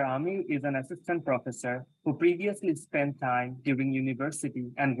 Professor Amir is an assistant professor who previously spent time during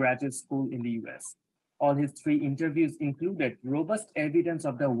university and graduate school in the US. All his 3 interviews included robust evidence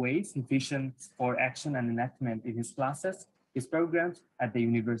of the ways he visions for action and enactment in his classes, his programs at the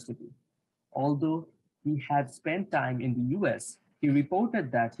university. Although he had spent time in the US, he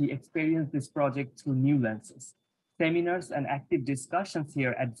reported that he experienced this project through new lenses. Seminars and active discussions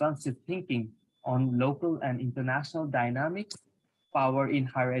here advanced his thinking on local and international dynamics, power in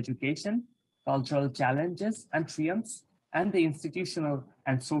higher education, cultural challenges and triumphs, and the institutional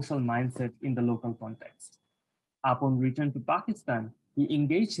and social mindset in the local context. Upon return to Pakistan, he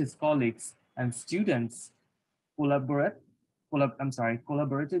engaged his colleagues and students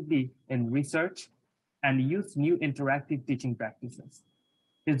collaboratively in research and used new interactive teaching practices.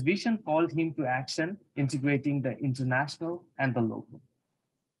 His vision called him to action, integrating the international and the local.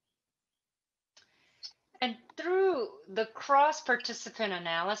 And through the cross-participant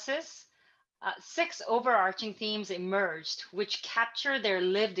analysis, 6 overarching themes emerged, which capture their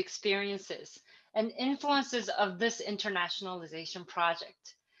lived experiences and influences of this internationalization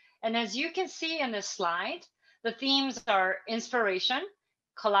project. And as you can see in this slide, the themes are inspiration,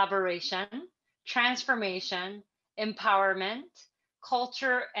 collaboration, transformation, empowerment,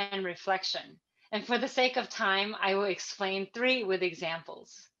 culture, and reflection. And for the sake of time, I will explain 3 with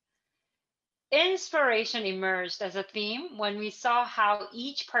examples. Inspiration emerged as a theme when we saw how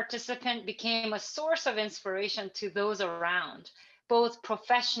each participant became a source of inspiration to those around, both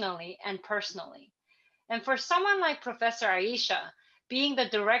professionally and personally. And for someone like Professor Aisha, being the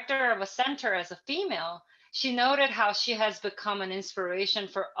director of a center as a female, she noted how she has become an inspiration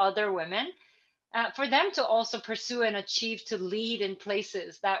for other women, for them to also pursue and achieve to lead in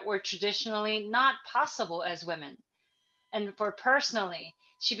places that were traditionally not possible as women. And for personally,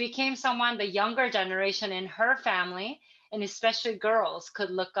 she became someone the younger generation in her family, and especially girls, could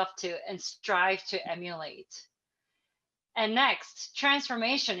look up to and strive to emulate. And next,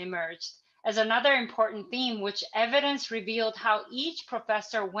 transformation emerged as another important theme, which evidence revealed how each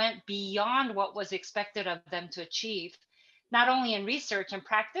professor went beyond what was expected of them to achieve, not only in research and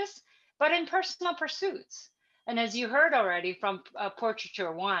practice, but in personal pursuits. And as you heard already from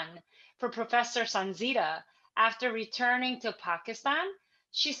Portraiture 1, for Professor Sanzita, after returning to Pakistan,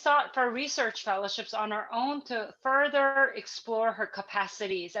 she sought for research fellowships on her own to further explore her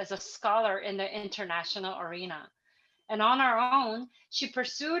capacities as a scholar in the international arena. And on her own, she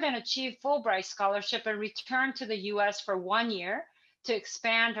pursued and achieved Fulbright scholarship and returned to the US for 1 year to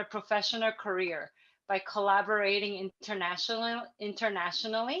expand her professional career by collaborating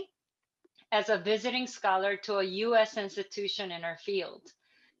internationally as a visiting scholar to a US institution in her field.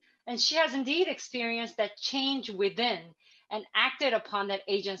 And she has indeed experienced that change within and acted upon that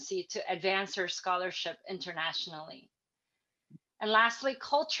agency to advance her scholarship internationally. And lastly,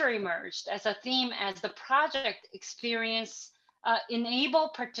 culture emerged as a theme as the project experience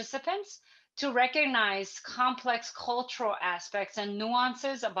enabled participants to recognize complex cultural aspects and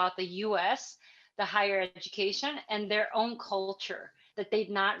nuances about the US, the higher education, and their own culture that they'd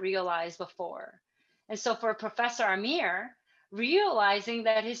not realized before. And so for Professor Amir, realizing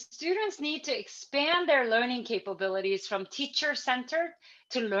that his students need to expand their learning capabilities from teacher-centered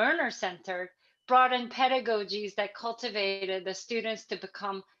to learner-centered brought in pedagogies that cultivated the students to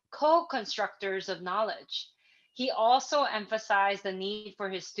become co-constructors of knowledge. He also emphasized the need for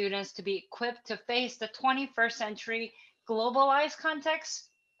his students to be equipped to face the 21st century globalized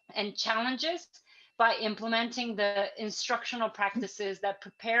context and challenges by implementing the instructional practices that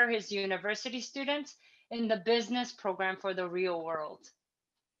prepare his university students in the business program for the real world.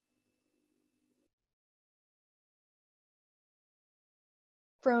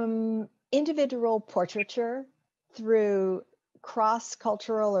 From individual portraiture through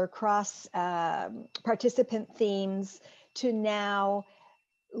cross-cultural or cross-participant themes to now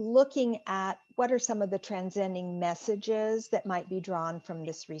looking at what are some of the transcending messages that might be drawn from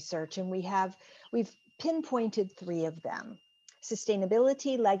this research. And we've pinpointed 3 of them: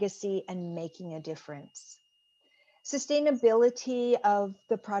 sustainability, legacy, and making a difference. Sustainability of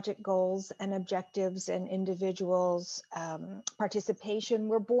the project goals and objectives and individuals' participation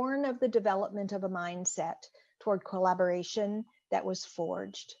were born of the development of a mindset toward collaboration that was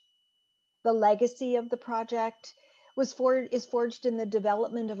forged. The legacy of the project is forged in the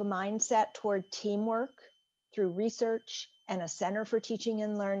development of a mindset toward teamwork through research and a Center for Teaching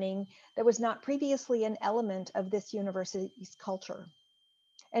and Learning that was not previously an element of this university's culture.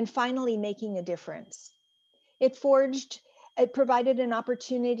 And finally, making a difference. It provided an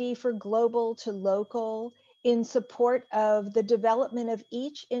opportunity for global to local in support of the development of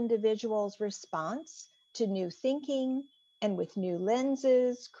each individual's response to new thinking and with new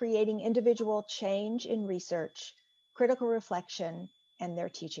lenses, creating individual change in research, critical reflection, and their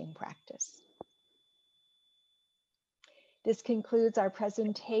teaching practice. This concludes our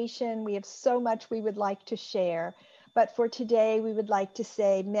presentation. We have so much we would like to share, but for today, we would like to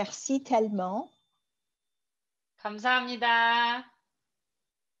say merci tellement. 감사합니다.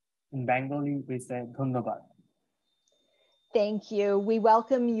 In Bengali, we say dhanyabad. Thank you. We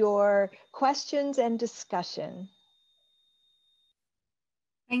welcome your questions and discussion.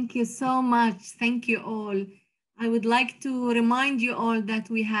 Thank you so much. Thank you all. I would like to remind you all that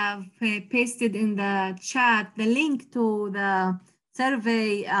we have pasted in the chat the link to the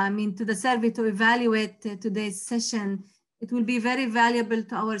survey, to the survey to evaluate today's session. It will be very valuable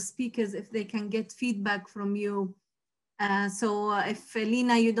to our speakers if they can get feedback from you. So if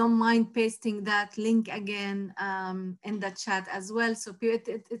Lina, you don't mind pasting that link again in the chat as well. So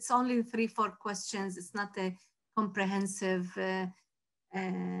it's only 3-4 questions. It's not a comprehensive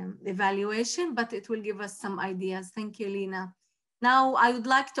evaluation, but it will give us some ideas. Thank you, Lina. Now I would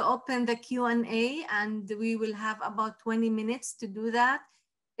like to open the Q&A, and we will have about 20 minutes to do that.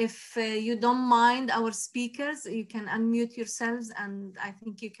 If you don't mind, our speakers, you can unmute yourselves, and I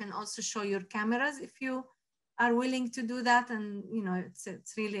think you can also show your cameras if you are willing to do that. And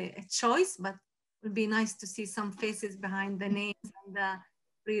it's really a choice, but it would be nice to see some faces behind the names and the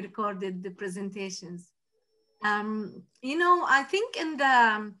pre-recorded presentations. I think in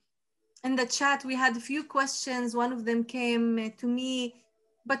the chat we had a few questions. One of them came to me,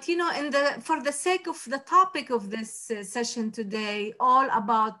 but for the sake of the topic of this session today, all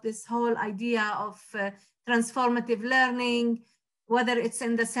about this whole idea of transformative learning, whether it's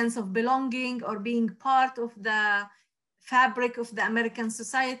in the sense of belonging or being part of the fabric of the American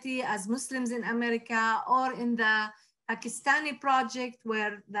society as Muslims in America, or in the Pakistani project,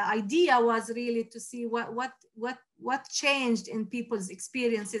 where the idea was really to see what changed in people's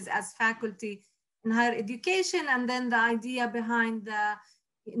experiences as faculty in higher education, and then the idea behind the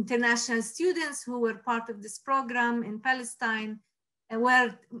international students who were part of this program in Palestine,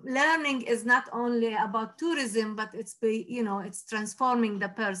 where learning is not only about tourism, but it's transforming the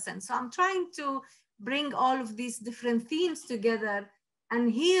person. So I'm trying to bring all of these different themes together and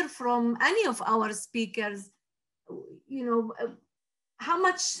hear from any of our speakers, how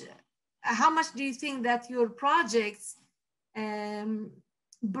much do you think that your projects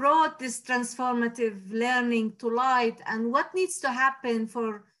brought this transformative learning to light, and what needs to happen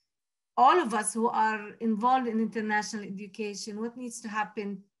for all of us who are involved in international education? What needs to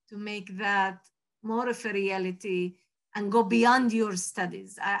happen to make that more of a reality and go beyond your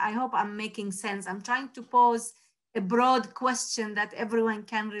studies? I hope I'm making sense. I'm trying to pose a broad question that everyone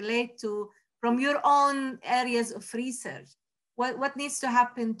can relate to from your own areas of research. What needs to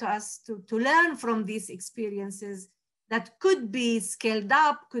happen to us to learn from these experiences that could be scaled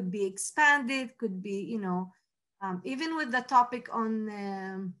up, could be expanded, could be, even with the topic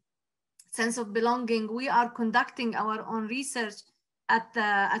on sense of belonging. We are conducting our own research at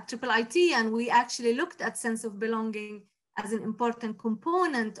IIIT, and we actually looked at sense of belonging as an important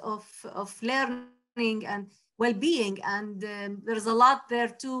component of learning and well-being. And there's a lot there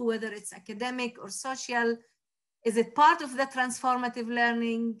too, whether it's academic or social. Is it part of the transformative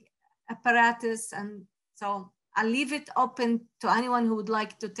learning apparatus? And so I'll leave it open to anyone who would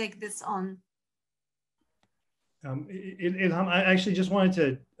like to take this on. Ilham, I actually just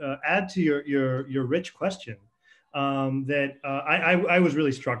wanted to add to your rich question that I was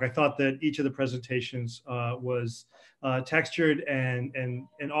really struck. I thought that each of the presentations was textured and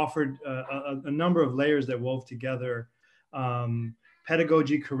offered a number of layers that wove together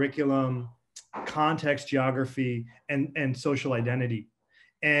pedagogy, curriculum, context, geography, and social identity.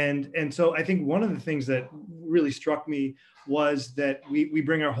 And so I think one of the things that really struck me was that we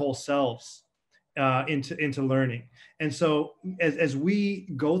bring our whole selves into learning. And so as we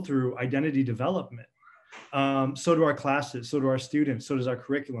go through identity development, so do our classes, so do our students, so does our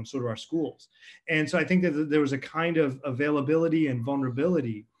curriculum, so do our schools. And so I think that there was a kind of availability and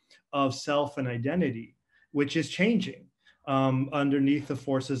vulnerability of self and identity, which is changing underneath the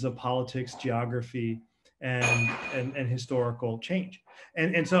forces of politics, geography, and historical change.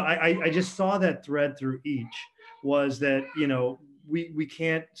 And so I just saw that thread through each was that, you know, we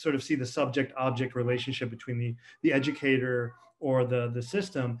can't sort of see the subject-object relationship between the educator or the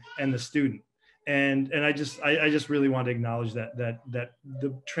system and the student. And I just really want to acknowledge that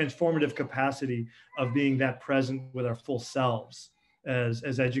the transformative capacity of being that present with our full selves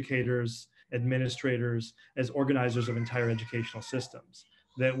as educators, administrators, as organizers of entire educational systems,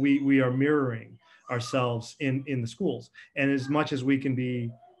 that we are mirroring ourselves in the schools. And as much as we can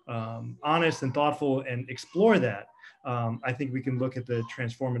be honest and thoughtful and explore that, I think we can look at the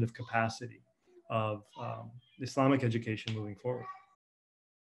transformative capacity of Islamic education moving forward.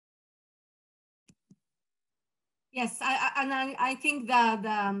 Yes, I think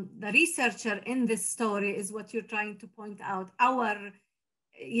the researcher in this story is what you're trying to point out. Our,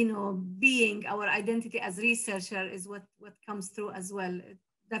 being, our identity as researcher is what comes through as well.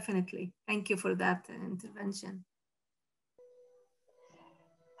 Definitely. Thank you for that intervention.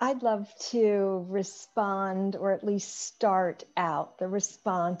 I'd love to respond, or at least start out the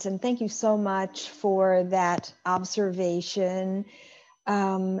response. And thank you so much for that observation.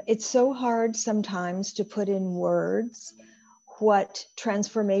 It's so hard sometimes to put in words what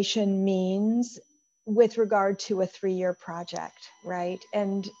transformation means with regard to a 3-year project, right?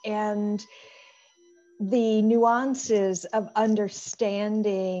 And the nuances of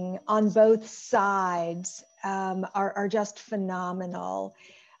understanding on both sides are just phenomenal.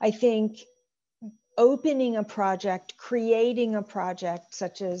 I think opening a project, creating a project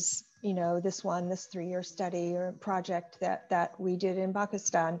such as, this 3-year study or project that we did in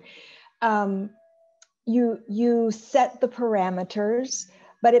Pakistan, you set the parameters,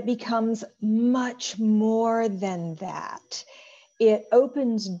 but it becomes much more than that. It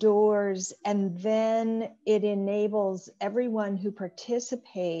opens doors, and then it enables everyone who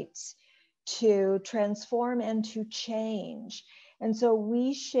participates to transform and to change. And so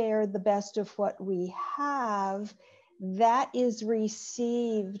we share the best of what we have that is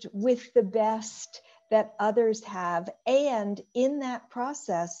received with the best that others have. And in that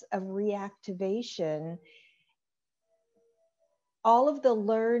process of reactivation, all of the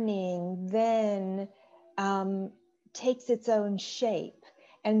learning then takes its own shape.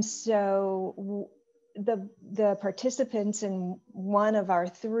 And so the participants in one of our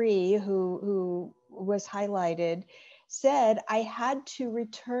 3 who was highlighted said, I had to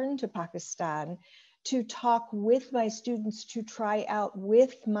return to Pakistan to talk with my students, to try out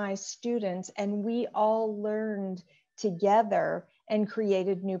with my students, and we all learned together and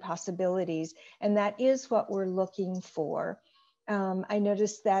created new possibilities. And that is what we're looking for. I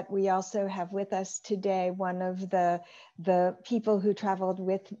noticed that we also have with us today one of the people who traveled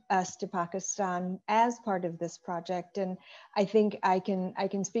with us to Pakistan as part of this project. And I think I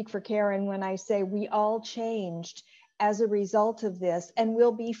can speak for Karen when I say we all changed as a result of this, and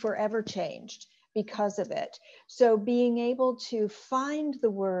will be forever changed because of it. So being able to find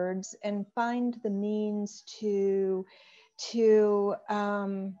the words and find the means to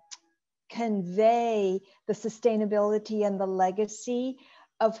convey the sustainability and the legacy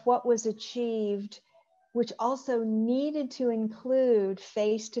of what was achieved, which also needed to include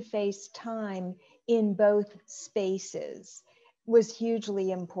face-to-face time in both spaces, was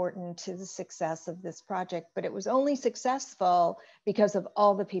hugely important to the success of this project. But it was only successful because of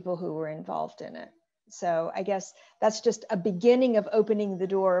all the people who were involved in it. So I guess that's just a beginning of opening the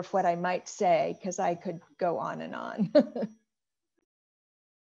door of what I might say, because I could go on and on.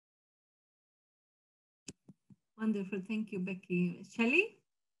 Wonderful. Thank you, Becky. Shelley?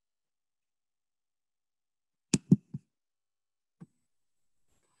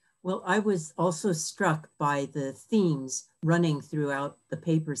 Well, I was also struck by the themes running throughout the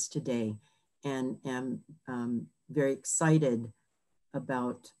papers today, and am very excited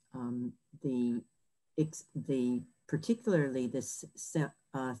about the particularly this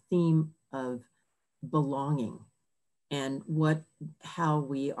theme of belonging, and how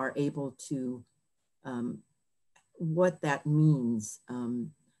we are able to what that means.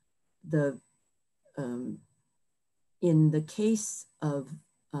 In the case of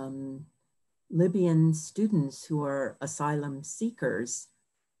Libyan students who are asylum seekers,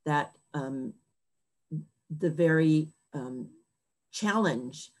 that the very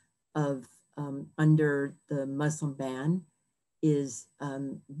challenge of under the Muslim ban is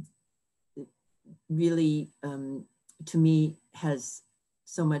really, to me, has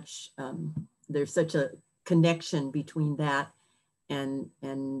so much, there's such a connection between that and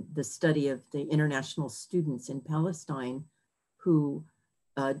the study of the international students in Palestine who,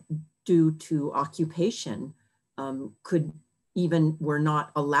 due to occupation, were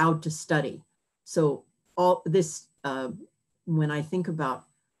not allowed to study. So all this, when I think about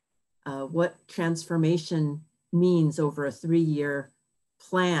what transformation means over a 3-year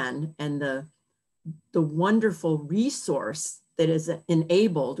plan and the wonderful resource that is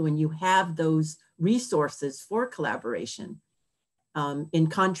enabled when you have those resources for collaboration, in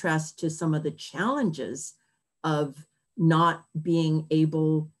contrast to some of the challenges of not being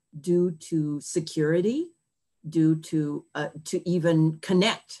able, due to security, due to even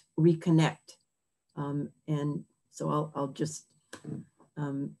reconnect. And so I'll just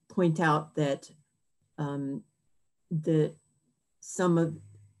point out that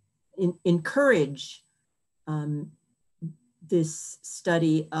encourage this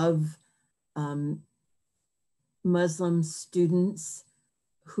study of Muslim students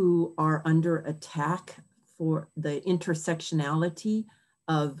who are under attack for the intersectionality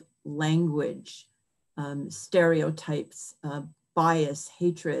of language, stereotypes, bias,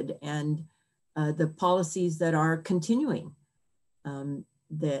 hatred, and the policies that are continuing.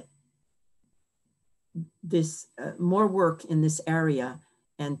 That this more work in this area,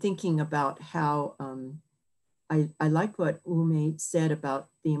 and thinking about how I like what Ume said about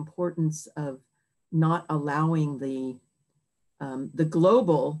the importance of not allowing the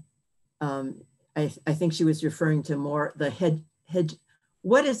global, I think she was referring to more the head.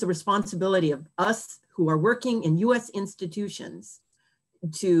 What is the responsibility of us who are working in US institutions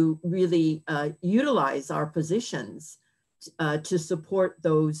to really utilize our positions to support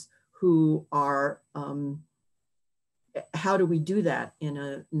those who are, how do we do that in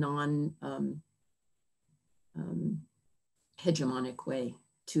a non-hegemonic way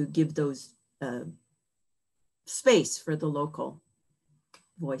to give those space for the local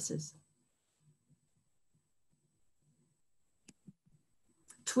voices.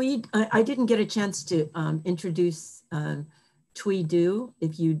 Tweed, I didn't get a chance to introduce Twee Do.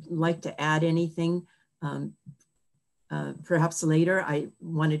 If you'd like to add anything, perhaps later. I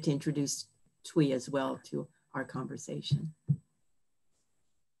wanted to introduce Twee as well to our conversation.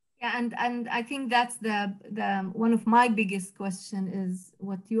 Yeah, and I think that's the one of my biggest question is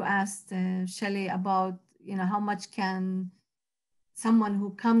what you asked, Shelley, about, you know, how much can someone who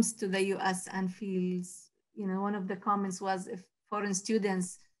comes to the US and feels, you know, one of the comments was if foreign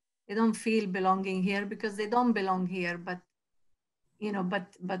students, they don't feel belonging here because they don't belong here, but, you know, but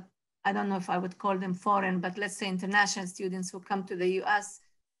I don't know if I would call them foreign, but let's say international students who come to the US,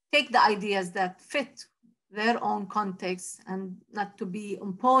 take the ideas that fit their own context and not to be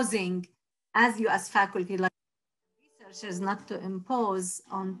imposing as you as faculty, like researchers, not to impose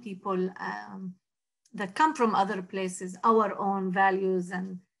on people that come from other places, our own values,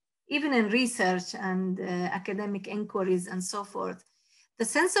 and even in research and academic inquiries and so forth. The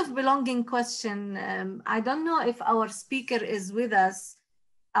sense of belonging question, I don't know if our speaker is with us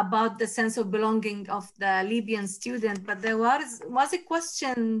about the sense of belonging of the Libyan student, but there was a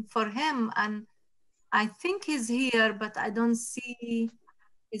question for him, and I think he's here, but I don't see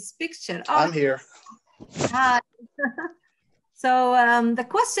his picture. Oh, I'm here. Hi. So the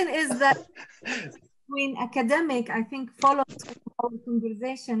question is that between academic, I think follows our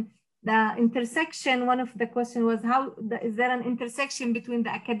conversation, the intersection, one of the questions was is there an intersection between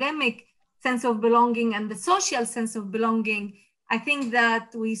the academic sense of belonging and the social sense of belonging? I think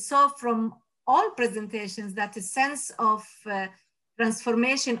that we saw from all presentations that a sense of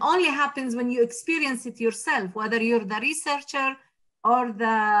transformation only happens when you experience it yourself, whether you're the researcher or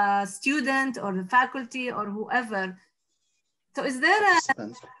the student or the faculty or whoever. So is there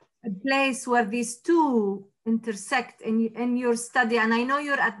a place where these two intersect in your study. And I know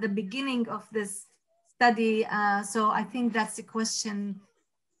you're at the beginning of this study, so I think that's a question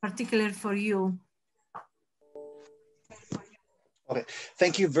particular for you. Okay,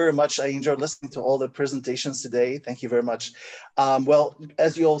 thank you very much. I enjoyed listening to all the presentations today. Thank you very much. Well,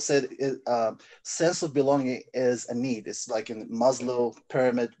 as you all said, sense of belonging is a need. It's like in Maslow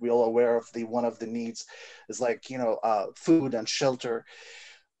pyramid, we're all aware of one of the needs is like, food and shelter.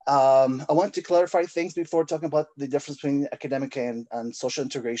 I want to clarify things before talking about the difference between academic and social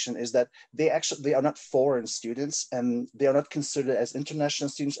integration is that they are not foreign students and they are not considered as international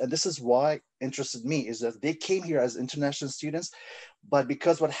students. And this is why interested me is that they came here as international students, but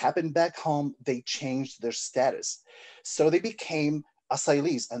because what happened back home, they changed their status. So they became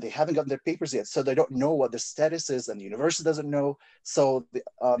asylees and they haven't gotten their papers yet. So they don't know what their status is and the university doesn't know. So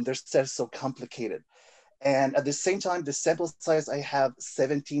their status is so complicated. And at the same time, the sample size, I have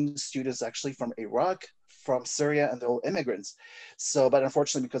 17 students actually from Iraq, from Syria, and they're all immigrants. So, but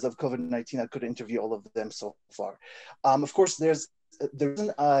unfortunately, because of COVID-19, I couldn't interview all of them so far. Of course, the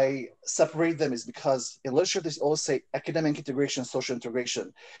reason I separate them is because in literature, they always say academic integration, social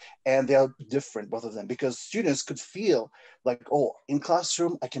integration, and they are different, both of them, because students could feel like, oh, in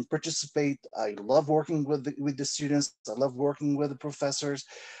classroom, I can participate. I love working with the students. I love working with the professors.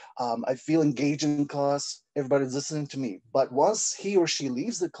 I feel engaged in class. Everybody's listening to me. But once he or she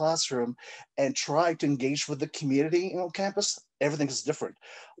leaves the classroom and try to engage with the community on campus, everything is different.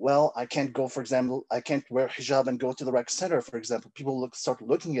 Well, I can't go, for example, I can't wear hijab and go to the rec center, for example. People start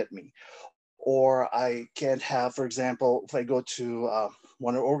looking at me. Or I can't have, for example, if I go to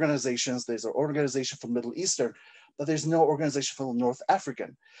one of the organizations, there's an organization for Middle Eastern, but there's no organization for North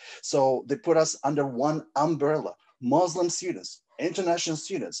African. So they put us under one umbrella, Muslim students, international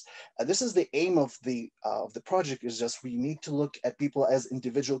students. And this is the aim of the project is just we need to look at people as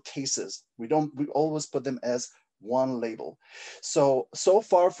individual cases. We always put them as one label. So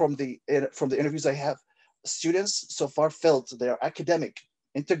far from the interviews I have, students so far felt they are academic,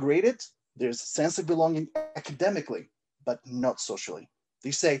 integrated. There's a sense of belonging academically, but not socially.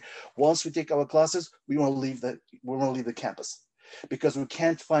 They say once we take our classes, we want to leave the campus because we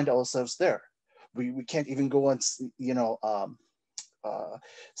can't find ourselves there. We can't even go and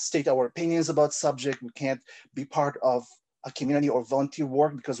state our opinions about subject. We can't be part of a community or volunteer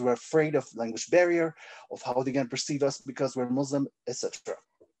work because we're afraid of language barrier, of how they're going to perceive us because we're Muslim, etc.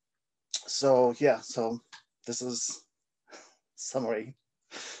 So yeah, so this is summary.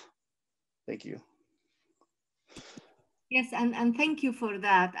 Thank you. Yes, and thank you for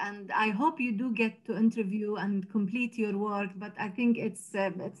that. And I hope you do get to interview and complete your work, but I think it's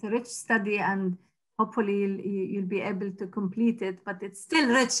a rich study and hopefully you'll be able to complete it, but it's still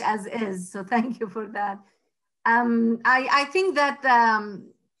rich as is. So thank you for that. I think that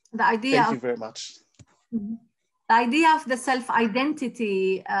the idea Thank you very much. The idea of the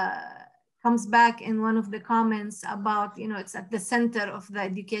self-identity comes back in one of the comments about, it's at the center of the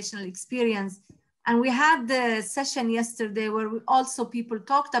educational experience. And we had the session yesterday where people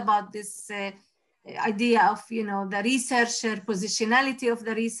talked about this idea of, the researcher, positionality of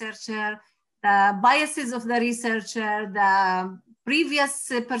the researcher, the biases of the researcher, the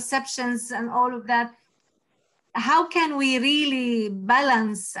previous perceptions and all of that. How can we really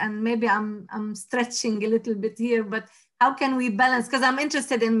balance, and maybe I'm stretching a little bit here, but how can we balance, because I'm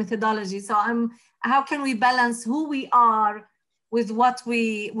interested in methodology. So how can we balance who we are with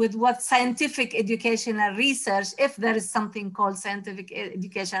what scientific educational research, if there is something called scientific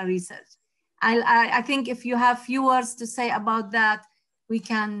educational research. I think if you have few words to say about that, we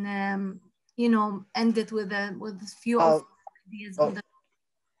can, end it with a few ideas. Go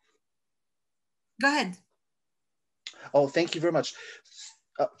ahead. Oh, thank you very much.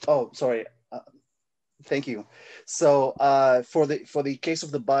 Sorry. Thank you. So for the case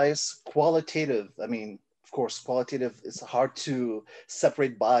of the bias, qualitative, I mean, of course, qualitative, it's hard to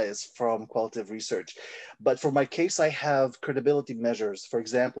separate bias from qualitative research. But for my case, I have credibility measures. For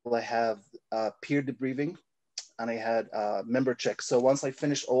example, I have peer debriefing and I had member checks. So once I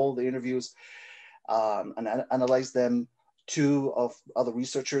finished all the interviews and analyzed them, two of other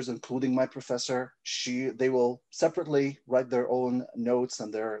researchers, including my professor, they will separately write their own notes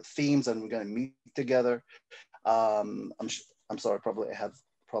and their themes, and we're going to meet together. I'm sorry, probably I have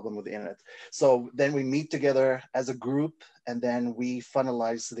a problem with the internet. So then we meet together as a group, and then we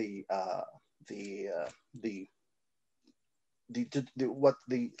finalize what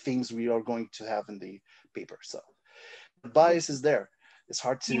the themes we are going to have in the paper. So the bias is there. It's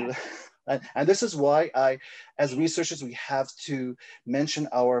hard to. Yeah. And this is why as researchers, we have to mention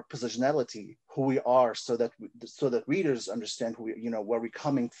our positionality, who we are, so that readers understand who we, where we're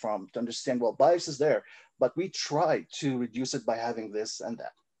coming from, to understand, well, bias is there, but we try to reduce it by having this and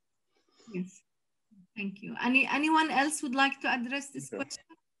that. Yes, thank you. Anyone else would like to address this question?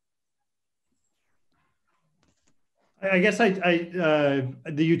 I guess the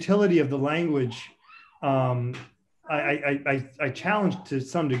utility of the language, I challenge to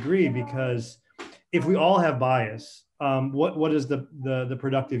some degree, because if we all have bias, what is the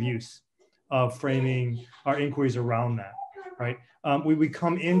productive use of framing our inquiries around that, right? We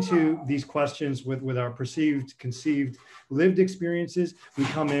come into these questions with our perceived, conceived, lived experiences. We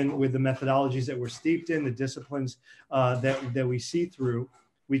come in with the methodologies that we're steeped in, the disciplines that we see through.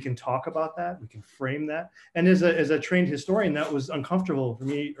 We can talk about that, we can frame that. And as a trained historian, that was uncomfortable for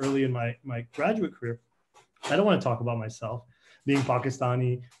me early in my graduate career. I don't want to talk about myself, being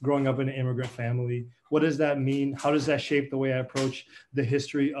Pakistani, growing up in an immigrant family. What does that mean? How does that shape the way I approach the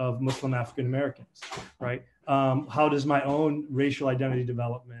history of Muslim African Americans, right? How does my own racial identity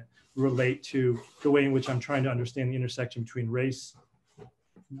development relate to the way in which I'm trying to understand the intersection between race,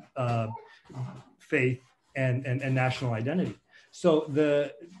 faith, and national identity? So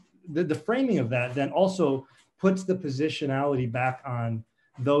the framing of that then also puts the positionality back on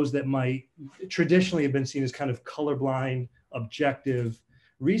those that might traditionally have been seen as kind of colorblind, objective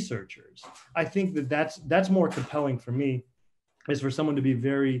researchers. I think that's more compelling for me, is for someone to be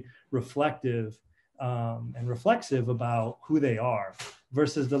very reflective and reflexive about who they are,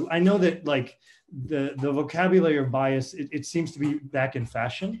 versus I know that like the vocabulary of bias, it seems to be back in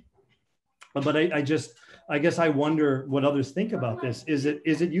fashion, but I guess I wonder what others think about this. Is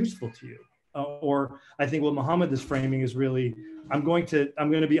it useful to you? Or I think what Muhammad is framing is really, I'm going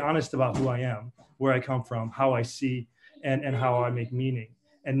to be honest about who I am, where I come from, how I see, and how I make meaning.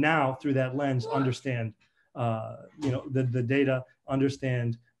 And now through that lens, understand, the data,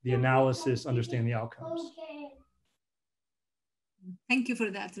 understand the analysis, understand the outcomes. Thank you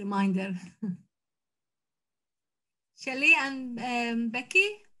for that reminder. Shelley and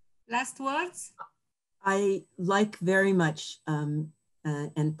Becky, last words? I like very much, and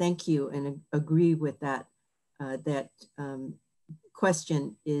thank you, and agree with that,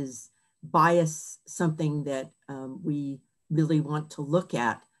 question, is bias something that we really want to look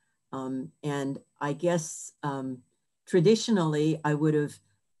at? And I guess traditionally I would have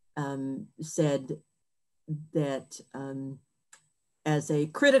said that as a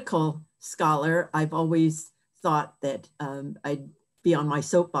critical scholar, I've always thought that I'd be on my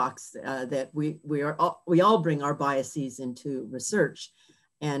soapbox that we all bring our biases into research,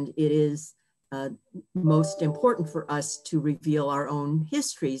 and it is most important for us to reveal our own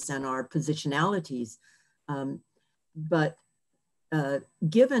histories and our positionalities. But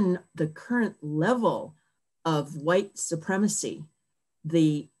given the current level of white supremacy,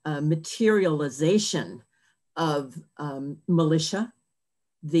 the materialization of militia,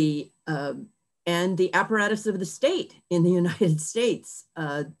 and the apparatus of the state in the United States,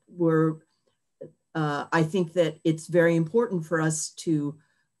 I think that it's very important for us to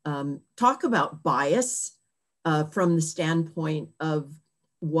talk about bias from the standpoint of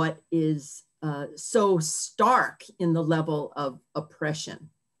what is so stark in the level of oppression.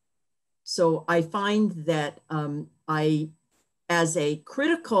 So I find that as a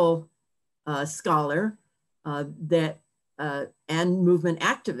critical scholar and movement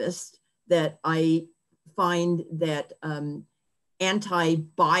activist, that I find that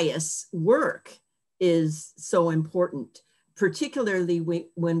anti-bias work is so important, particularly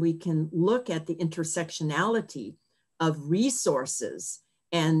when we can look at the intersectionality of resources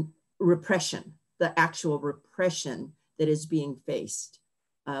and repression, the actual repression that is being faced,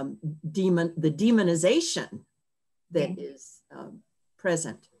 the demonization that is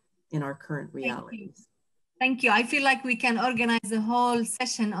present in our current realities. Thank you. I feel like we can organize a whole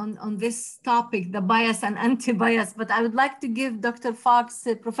session on this topic, the bias and anti-bias, but I would like to give Dr. Fox,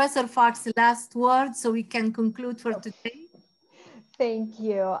 Professor Fox, the last word so we can conclude for today. Thank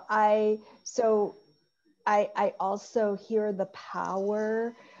you. I also hear the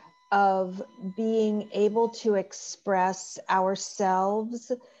power of being able to express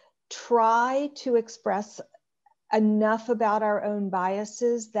ourselves, try to express enough about our own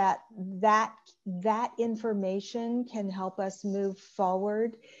biases that information can help us move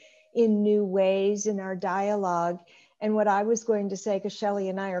forward in new ways in our dialogue. And what I was going to say, because Shelley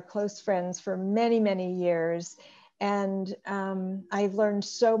and I are close friends for many, many years, and I've learned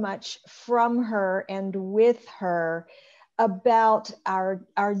so much from her and with her about our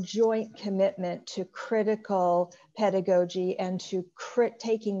joint commitment to critical pedagogy and to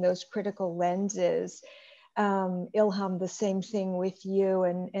taking those critical lenses Ilham, the same thing with you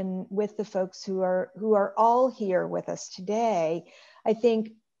and with the folks who are all here with us today. I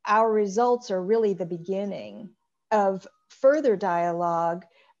think our results are really the beginning of further dialogue,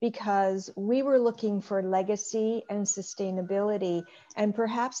 because we were looking for legacy and sustainability, and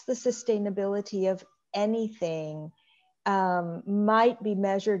perhaps the sustainability of anything might be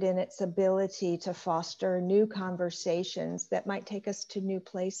measured in its ability to foster new conversations that might take us to new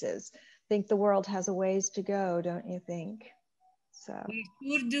places. I think the world has a ways to go, don't you think? So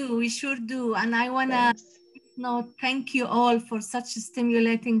we sure do. And I wanna thank you all for such a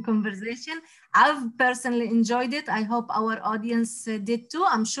stimulating conversation. I've personally enjoyed it. I hope our audience did too.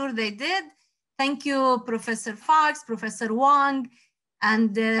 I'm sure they did. Thank you, Professor Fox, Professor Wang,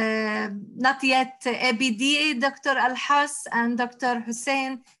 and not yet ABD, Dr. Al-Hass and Dr.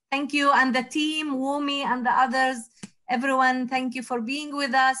 Hussein. Thank you, and the team, Wumi and the others. Everyone, thank you for being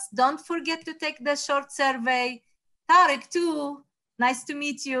with us. Don't forget to take the short survey. Tariq too, nice to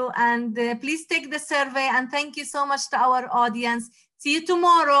meet you. And please take the survey, and thank you so much to our audience. See you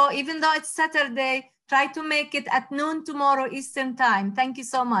tomorrow, even though it's Saturday, try to make it at noon tomorrow Eastern time. Thank you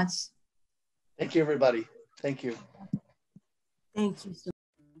so much. Thank you, everybody. Thank you. Thank you so